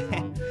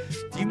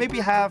 Do you maybe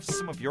have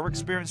some of your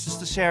experiences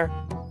to share?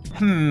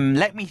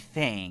 Let me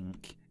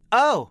think.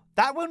 Oh,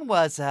 that one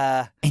was,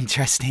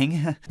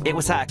 interesting. It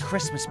was at a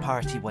Christmas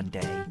party one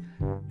day.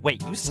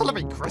 Wait, you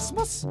celebrate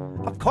Christmas?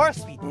 Of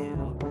course we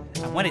do.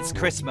 And when it's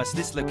Christmas,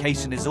 this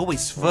location is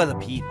always full of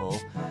people.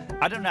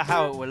 I don't know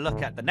how it will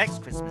look at the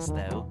next Christmas,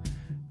 though.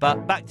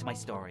 But back to my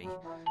story.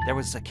 There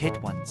was a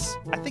kid once.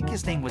 I think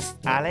his name was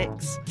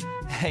Alex.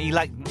 He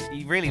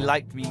really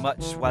liked me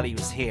much while he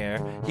was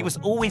here. He was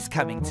always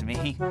coming to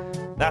me.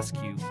 That's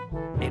cute.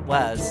 It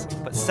was,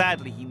 but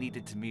sadly he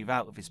needed to move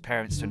out with his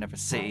parents to another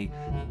city.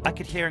 I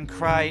could hear him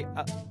cry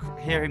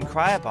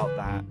about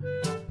that.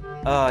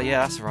 Oh,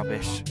 yeah, that's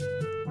rubbish.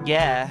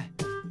 Yeah.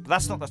 But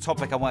that's not the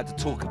topic I wanted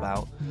to talk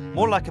about.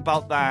 More like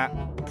about that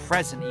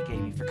present he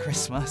gave me for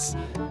Christmas.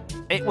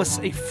 It was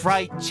a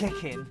fried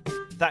chicken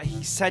that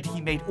he said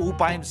he made all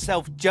by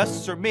himself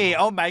just for me.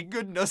 Oh my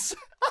goodness.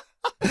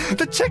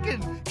 The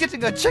chicken!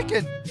 Getting a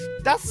chicken!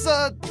 That's,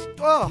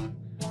 oh.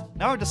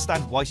 Now I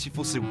understand why she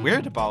feels so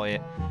weird about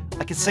it.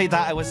 I could say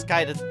that I was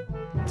kind of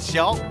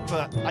shocked,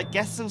 but I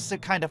guess also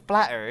kind of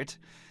flattered.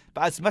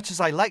 But as much as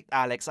I liked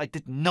Alex, I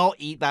did not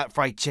eat that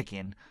fried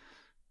chicken.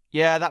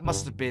 Yeah, that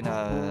must have been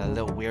a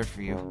little weird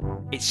for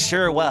you. It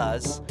sure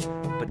was.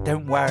 But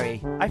don't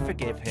worry, I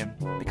forgive him,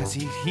 because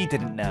he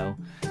didn't know.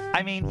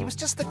 I mean, he was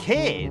just a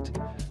kid.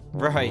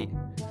 Right.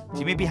 Do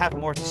you maybe have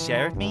more to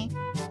share with me?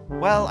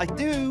 Well, I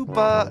do,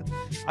 but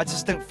I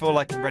just don't feel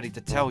like I'm ready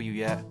to tell you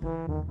yet.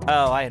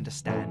 Oh, I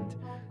understand.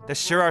 There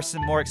sure are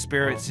some more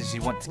experiences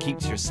you want to keep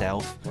to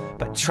yourself,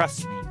 but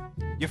trust me,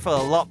 you'll feel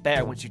a lot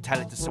better once you tell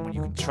it to someone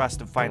you can trust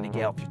and finally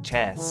get off your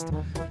chest.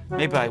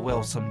 Maybe I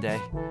will someday.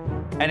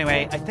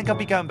 Anyway, I think I'll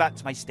be going back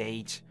to my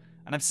stage,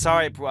 and I'm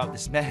sorry I brought up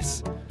this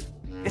mess.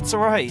 It's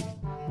alright.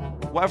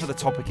 Whatever the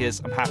topic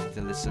is, I'm happy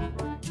to listen.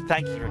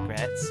 Thank you,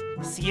 Regrets.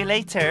 See you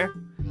later.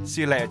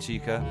 See you later,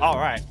 Chica.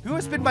 Alright, who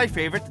has been my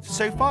favorite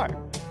so far?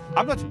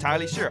 I'm not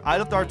entirely sure. I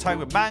loved our time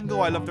with Mango,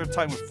 I loved our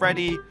time with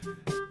Freddy.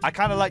 I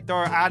kind of liked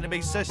our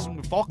anime session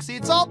with Foxy.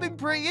 It's all been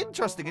pretty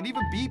interesting, and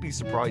even BB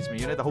surprised me,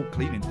 you know, the whole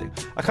cleaning thing.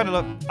 I kind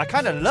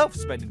of love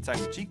spending time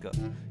with Chica.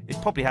 It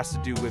probably has to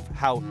do with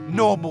how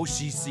normal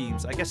she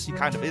seems. I guess she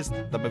kind of is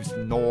the most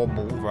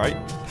normal, right?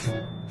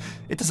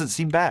 It doesn't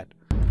seem bad.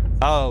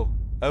 Oh,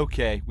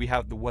 okay, we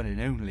have the one and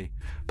only.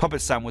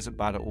 Puppet Sam wasn't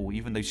bad at all,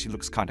 even though she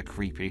looks kind of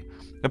creepy.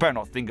 I better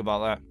not think about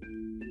that.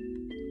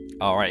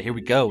 Alright, here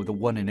we go, the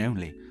one and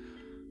only.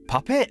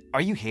 Puppet,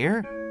 are you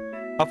here?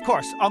 Of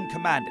course, on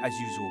command as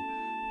usual.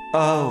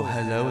 Oh,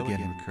 hello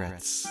again,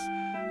 Regrets.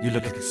 You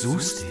look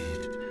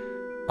exhausted.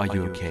 Are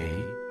you okay?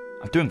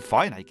 I'm doing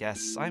fine, I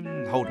guess.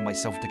 I'm holding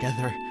myself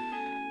together.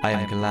 I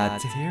am glad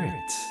to hear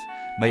it.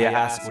 May I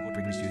ask what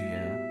brings you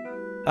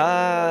here?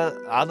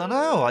 I don't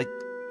know. I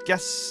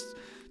guess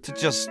to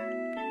just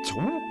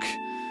talk.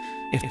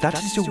 If that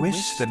is your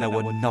wish, then I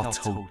will not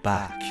hold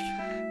back.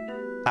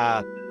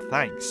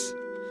 Thanks.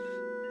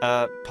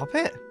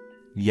 Puppet?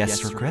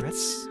 Yes,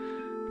 Regrets?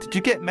 Did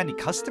you get many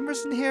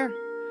customers in here?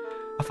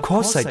 Of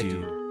course I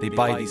do. They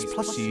buy these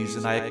plushies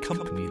and I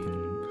accompany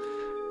them.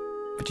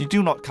 But you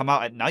do not come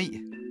out at night.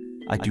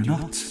 I do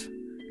not.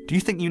 Do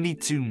you think you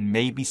need to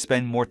maybe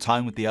spend more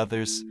time with the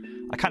others?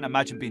 I can't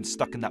imagine being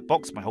stuck in that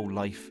box my whole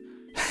life.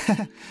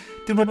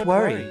 Do not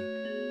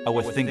worry. I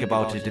will think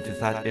about it if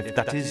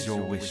that is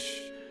your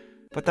wish.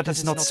 But that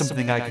is not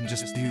something I can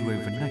just do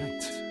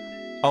overnight.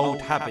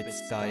 Old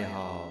habits die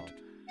hard.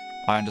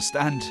 I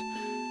understand.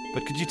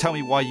 But could you tell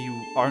me why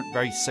you aren't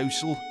very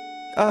social?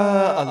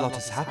 A lot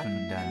has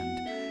happened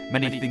and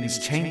many things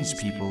change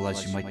people,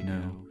 as you might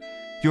know.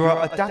 You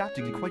are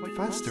adapting quite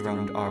fast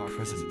around our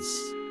presence.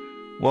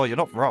 Well, you're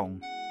not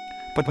wrong.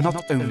 But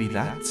not only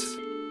that,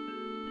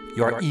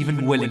 you are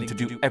even willing to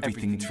do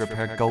everything to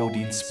repair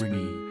Goldie and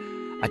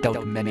Springy. I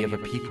doubt many other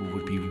people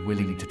would be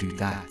willing to do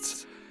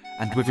that.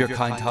 And with your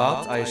kind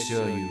heart, I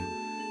assure you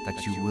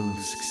that you will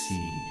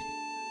succeed.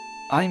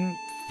 I'm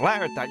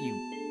flattered that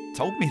you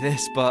told me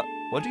this, but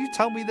why do you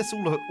tell me this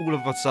all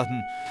of a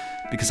sudden?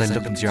 Because I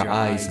look into your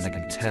eyes and I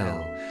can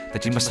tell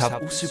that you must have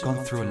also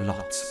gone through a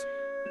lot.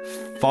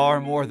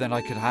 Far more than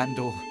I could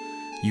handle.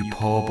 You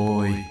poor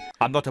boy.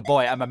 I'm not a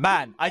boy, I'm a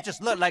man. I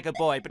just look like a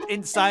boy, but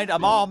inside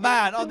I'm all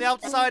man. On the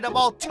outside I'm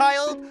all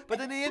child,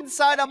 but on the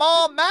inside I'm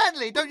all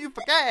manly. Don't you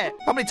forget it.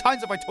 How many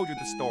times have I told you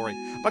this story?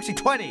 I'm actually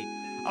 20.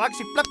 I'm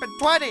actually flipping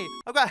 20.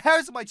 I've got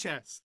hairs on my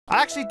chest.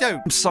 I actually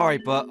don't. I'm sorry,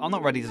 but I'm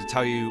not ready to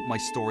tell you my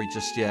story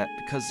just yet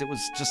because it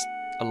was just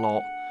a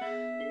lot.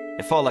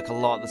 It felt like a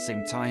lot at the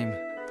same time.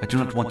 I do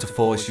not want to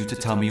force you to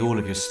tell me all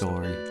of your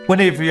story.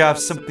 Whenever you have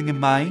something in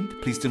mind,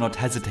 please do not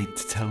hesitate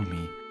to tell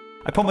me.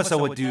 I promise I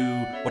will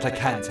do what I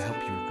can to help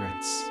you,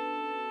 Regrets.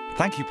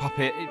 Thank you,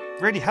 Puppet. It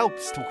really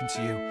helps talking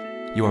to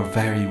you. You are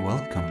very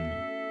welcome.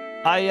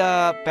 I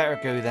better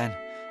go then.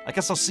 I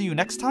guess I'll see you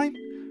next time?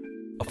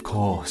 Of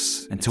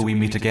course. Until we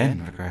meet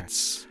again,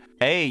 Regrets.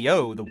 Hey,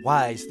 yo, the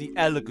wise, the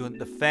elegant,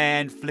 the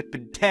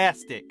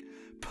fan-flippin-tastic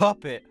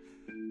Puppet.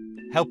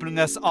 Helping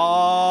us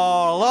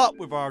all up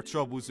with our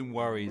troubles and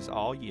worries.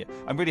 Oh, yeah.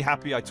 I'm really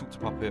happy I talked to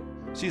Puppet.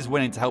 She's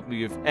willing to help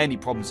me with any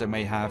problems I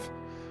may have.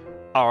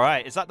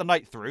 Alright, is that the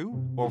night through?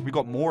 Or have we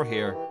got more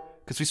here?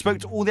 Because we spoke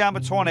to all the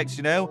animatronics,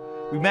 you know?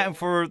 We met them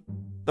for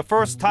the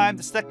first time,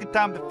 the second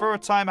time, the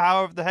third time,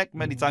 however the heck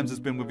many times it's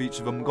been with each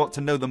of them. Got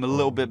to know them a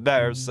little bit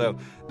better, so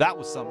that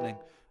was something.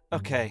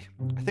 Okay,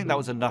 I think that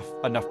was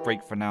enough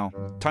break for now.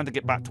 Time to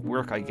get back to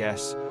work, I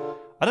guess.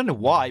 I don't know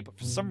why, but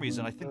for some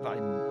reason I think that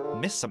I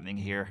missed something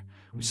here.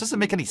 Which doesn't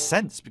make any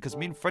sense, because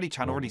me and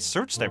Freddy-chan already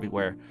searched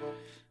everywhere.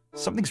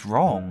 Something's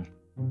wrong.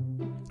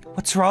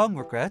 What's wrong,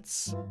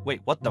 Regrets?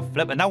 Wait, what the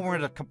flip? And now we're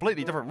in a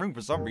completely different room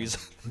for some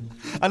reason.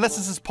 Unless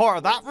this is part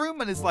of that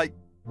room and it's like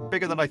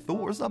bigger than I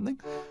thought or something.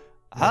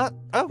 Huh?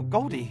 Oh,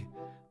 Goldie.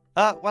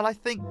 Well, I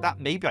think that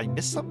maybe I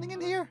missed something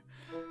in here.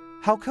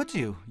 How could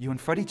you? You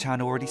and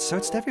Freddy-chan already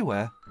searched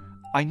everywhere.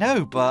 I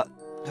know, but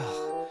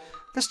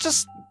there's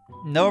just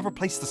no other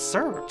place to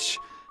search.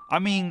 I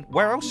mean,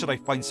 where else should I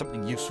find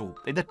something useful?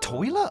 In the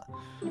toilet?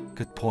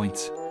 Good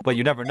point. Well,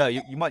 you never know.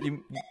 You might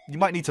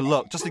need to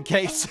look, just in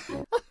case.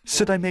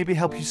 Should I maybe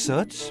help you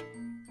search?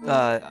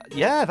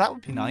 Yeah, that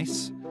would be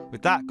nice.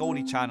 With that,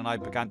 Goldie-chan and I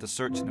began to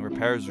search in the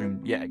repairs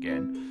room yet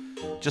again.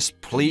 Just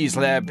please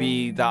let it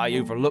be that I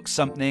overlooked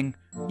something,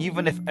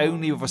 even if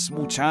only with a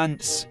small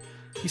chance.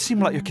 You seem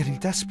like you're getting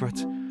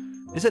desperate.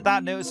 Is it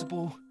that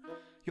noticeable?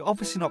 You're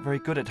obviously not very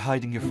good at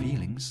hiding your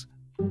feelings.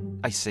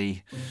 I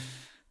see.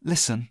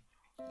 Listen,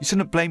 you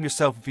shouldn't blame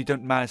yourself if you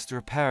don't manage to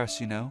repair us,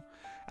 you know?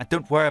 And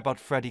don't worry about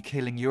Freddy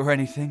killing you or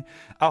anything.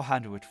 I'll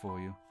handle it for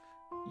you.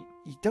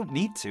 You don't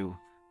need to.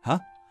 Huh?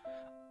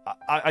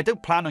 I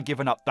don't plan on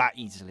giving up that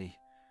easily.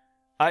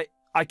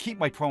 I keep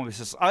my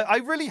promises. I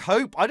really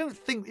hope. I don't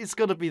think it's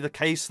going to be the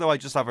case, though. I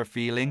just have a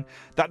feeling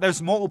that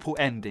there's multiple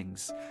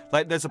endings.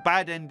 Like, there's a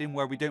bad ending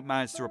where we don't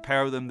manage to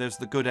repair them. There's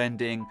the good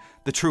ending,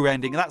 the true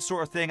ending, that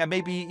sort of thing. And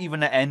maybe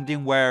even an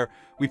ending where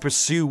we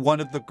pursue one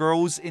of the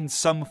girls in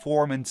some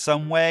form, in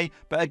some way.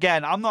 But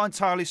again, I'm not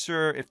entirely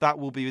sure if that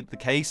will be the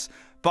case.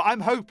 But I'm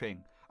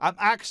hoping. I'm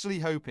actually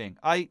hoping.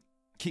 I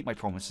keep my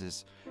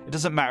promises. It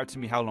doesn't matter to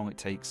me how long it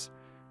takes.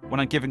 When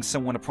I'm giving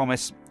someone a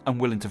promise, I'm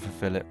willing to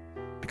fulfill it.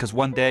 Because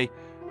one day,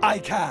 I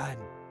can.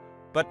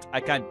 But I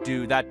can't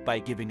do that by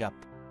giving up.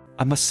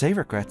 I must say,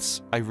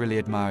 Regrets, I really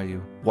admire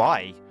you.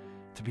 Why?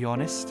 To be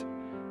honest,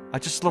 I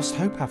just lost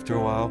hope after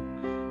a while.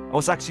 I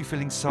was actually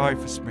feeling sorry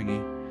for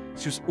Springy.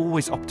 She was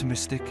always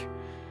optimistic.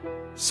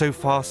 So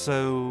far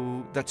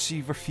so that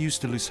she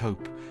refused to lose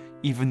hope,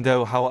 even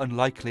though how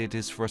unlikely it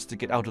is for us to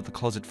get out of the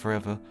closet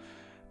forever.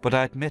 But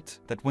I admit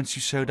that once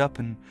you showed up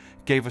and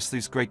gave us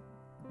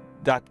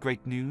that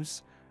great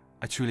news,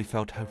 I truly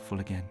felt hopeful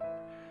again.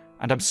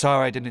 And I'm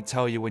sorry I didn't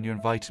tell you when you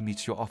invited me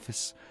to your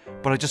office,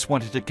 but I just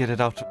wanted to get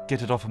it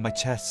off of my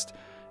chest.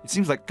 It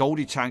seems like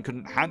Goldie-chan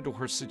couldn't handle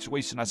her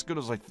situation as good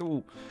as I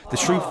thought. The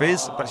truth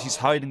is that she's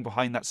hiding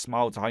behind that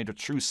smile to hide her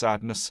true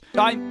sadness.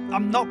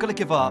 I'm not gonna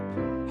give up.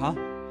 Huh?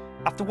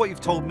 After what you've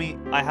told me,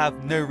 I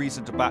have no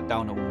reason to back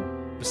down at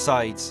all.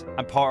 Besides,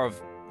 I'm part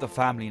of the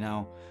family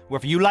now.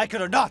 Whether you like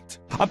it or not,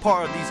 I'm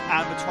part of these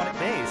animatronic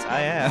days.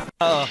 I am.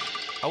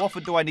 How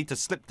often do I need to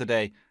slip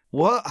today?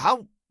 What?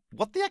 How?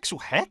 What the actual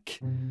heck?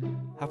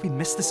 Have we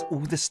missed this all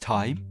this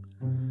time?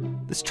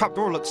 This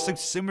trapdoor looks so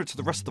similar to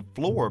the rest of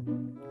the floor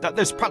that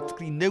there's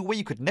practically no way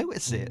you could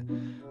notice it.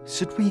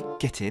 Should we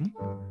get in?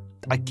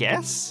 I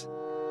guess?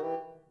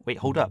 Wait,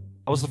 hold up.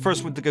 I was the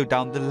first one to go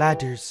down the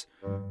ladders.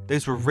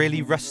 Those were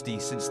really rusty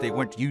since they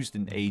weren't used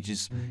in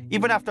ages.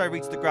 Even after I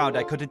reached the ground,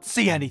 I couldn't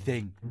see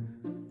anything.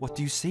 What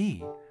do you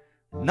see?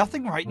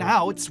 Nothing right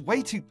now. It's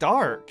way too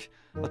dark.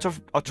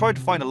 I'll try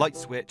to find a light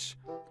switch.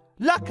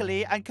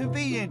 Luckily and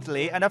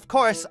conveniently, and of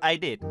course I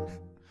did.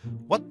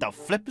 What the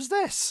flip is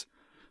this?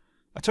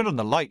 I turned on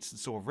the lights and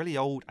saw a really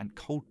old and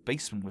cold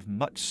basement with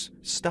much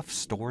stuff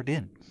stored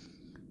in.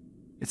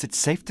 Is it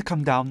safe to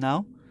come down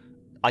now?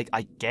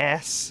 I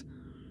guess.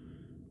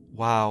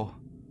 Wow.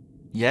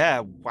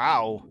 Yeah,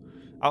 wow.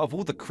 Out of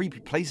all the creepy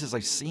places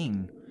I've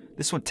seen,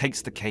 this one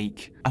takes the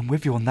cake. I'm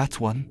with you on that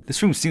one.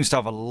 This room seems to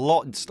have a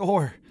lot in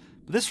store.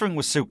 But this room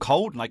was so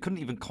cold and I couldn't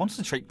even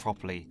concentrate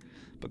properly.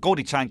 But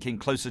Goldie-chan came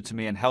closer to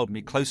me and held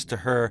me close to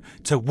her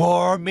to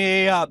warm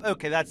me up.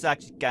 Okay, that's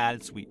actually kind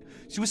of sweet.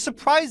 She was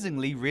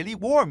surprisingly really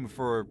warm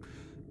for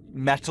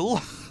metal.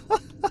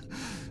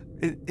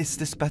 Is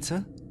this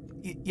better?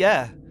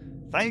 Yeah,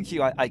 thank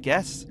you, I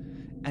guess.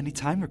 Any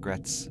time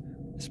regrets?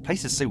 This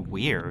place is so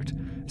weird,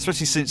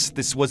 especially since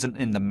this wasn't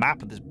in the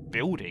map of this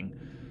building.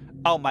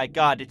 Oh my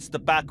god, it's the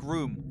back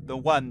room, the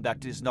one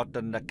that is not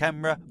on the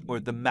camera or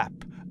the map.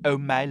 Oh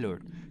my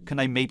lord. Can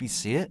I maybe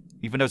see it?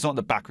 Even though it's not in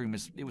the back room,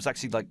 it was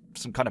actually like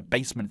some kind of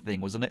basement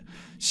thing, wasn't it?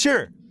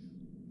 Sure.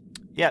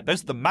 Yeah,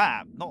 there's the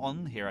map. Not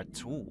on here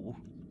at all.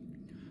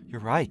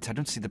 You're right. I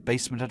don't see the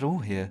basement at all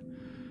here.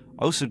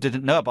 I also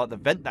didn't know about the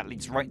vent that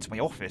leads right into my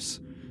office.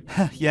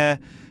 Yeah,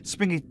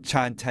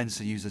 Springy-chan tends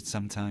to use it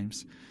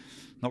sometimes.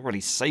 Not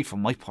really safe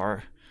on my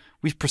part.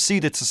 We've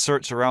proceeded to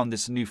search around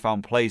this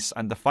newfound place,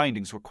 and the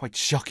findings were quite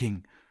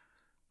shocking.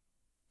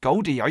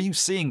 Goldie, are you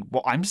seeing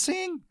what I'm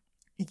seeing?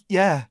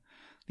 Yeah.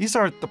 These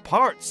are the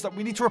parts that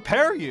we need to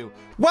repair you.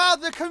 Wow,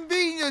 the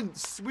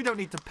convenience! We don't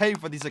need to pay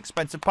for these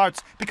expensive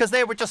parts because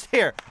they were just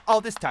here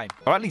all this time.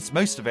 Or at least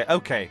most of it.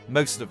 Okay,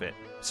 most of it.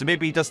 So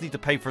maybe he does need to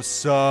pay for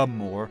some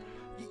more.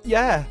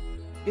 Yeah,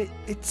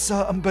 it's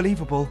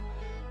unbelievable.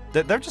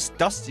 They're just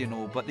dusty and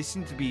all, but they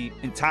seem to be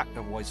intact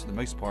otherwise for the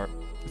most part.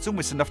 It's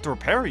almost enough to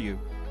repair you.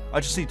 I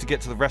just need to get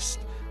to the rest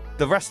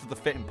of the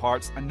fitting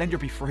parts, and then you'll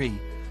be free.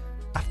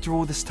 After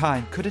all this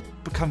time, could it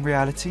become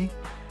reality?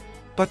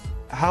 But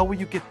how will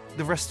you get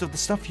the rest of the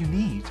stuff you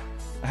need?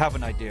 I have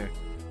an idea,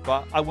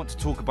 but I want to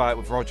talk about it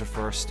with Roger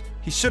first.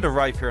 He should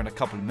arrive here in a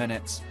couple of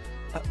minutes.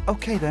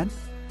 Okay then.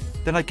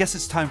 Then I guess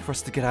it's time for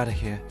us to get out of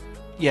here.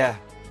 Yeah.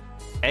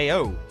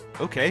 Ayo.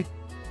 Okay.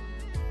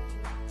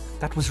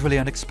 That was really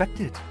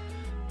unexpected.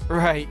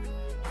 Right.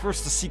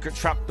 First the secret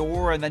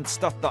trapdoor and then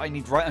stuff that I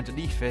need right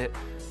underneath it.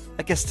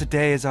 I guess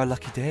today is our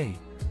lucky day.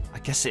 I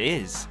guess it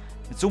is.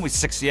 It's almost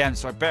 6 AM,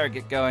 so I better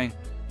get going.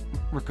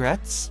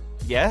 Regrets?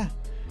 Yeah?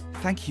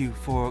 Thank you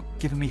for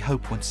giving me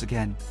hope once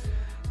again.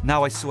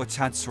 Now I saw a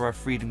chance for our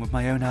freedom with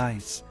my own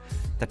eyes.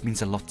 That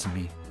means a lot to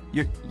me.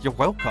 You're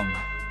welcome.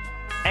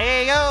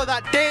 Ayo,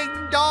 that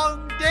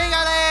ding-dong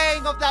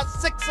ding-a-ling of that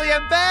 6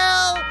 AM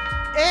bell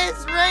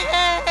is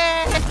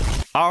ringing!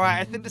 Alright,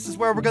 I think this is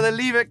where we're going to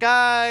leave it,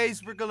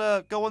 guys. We're going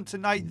to go on to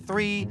night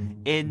 3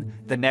 in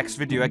the next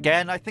video.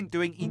 Again, I think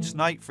doing each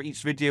night for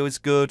each video is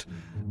good,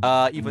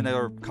 even though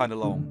they're kind of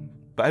long.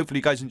 But hopefully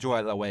you guys enjoy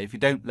it that way. If you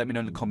don't, let me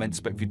know in the comments.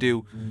 But if you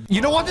do, you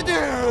know what to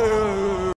do!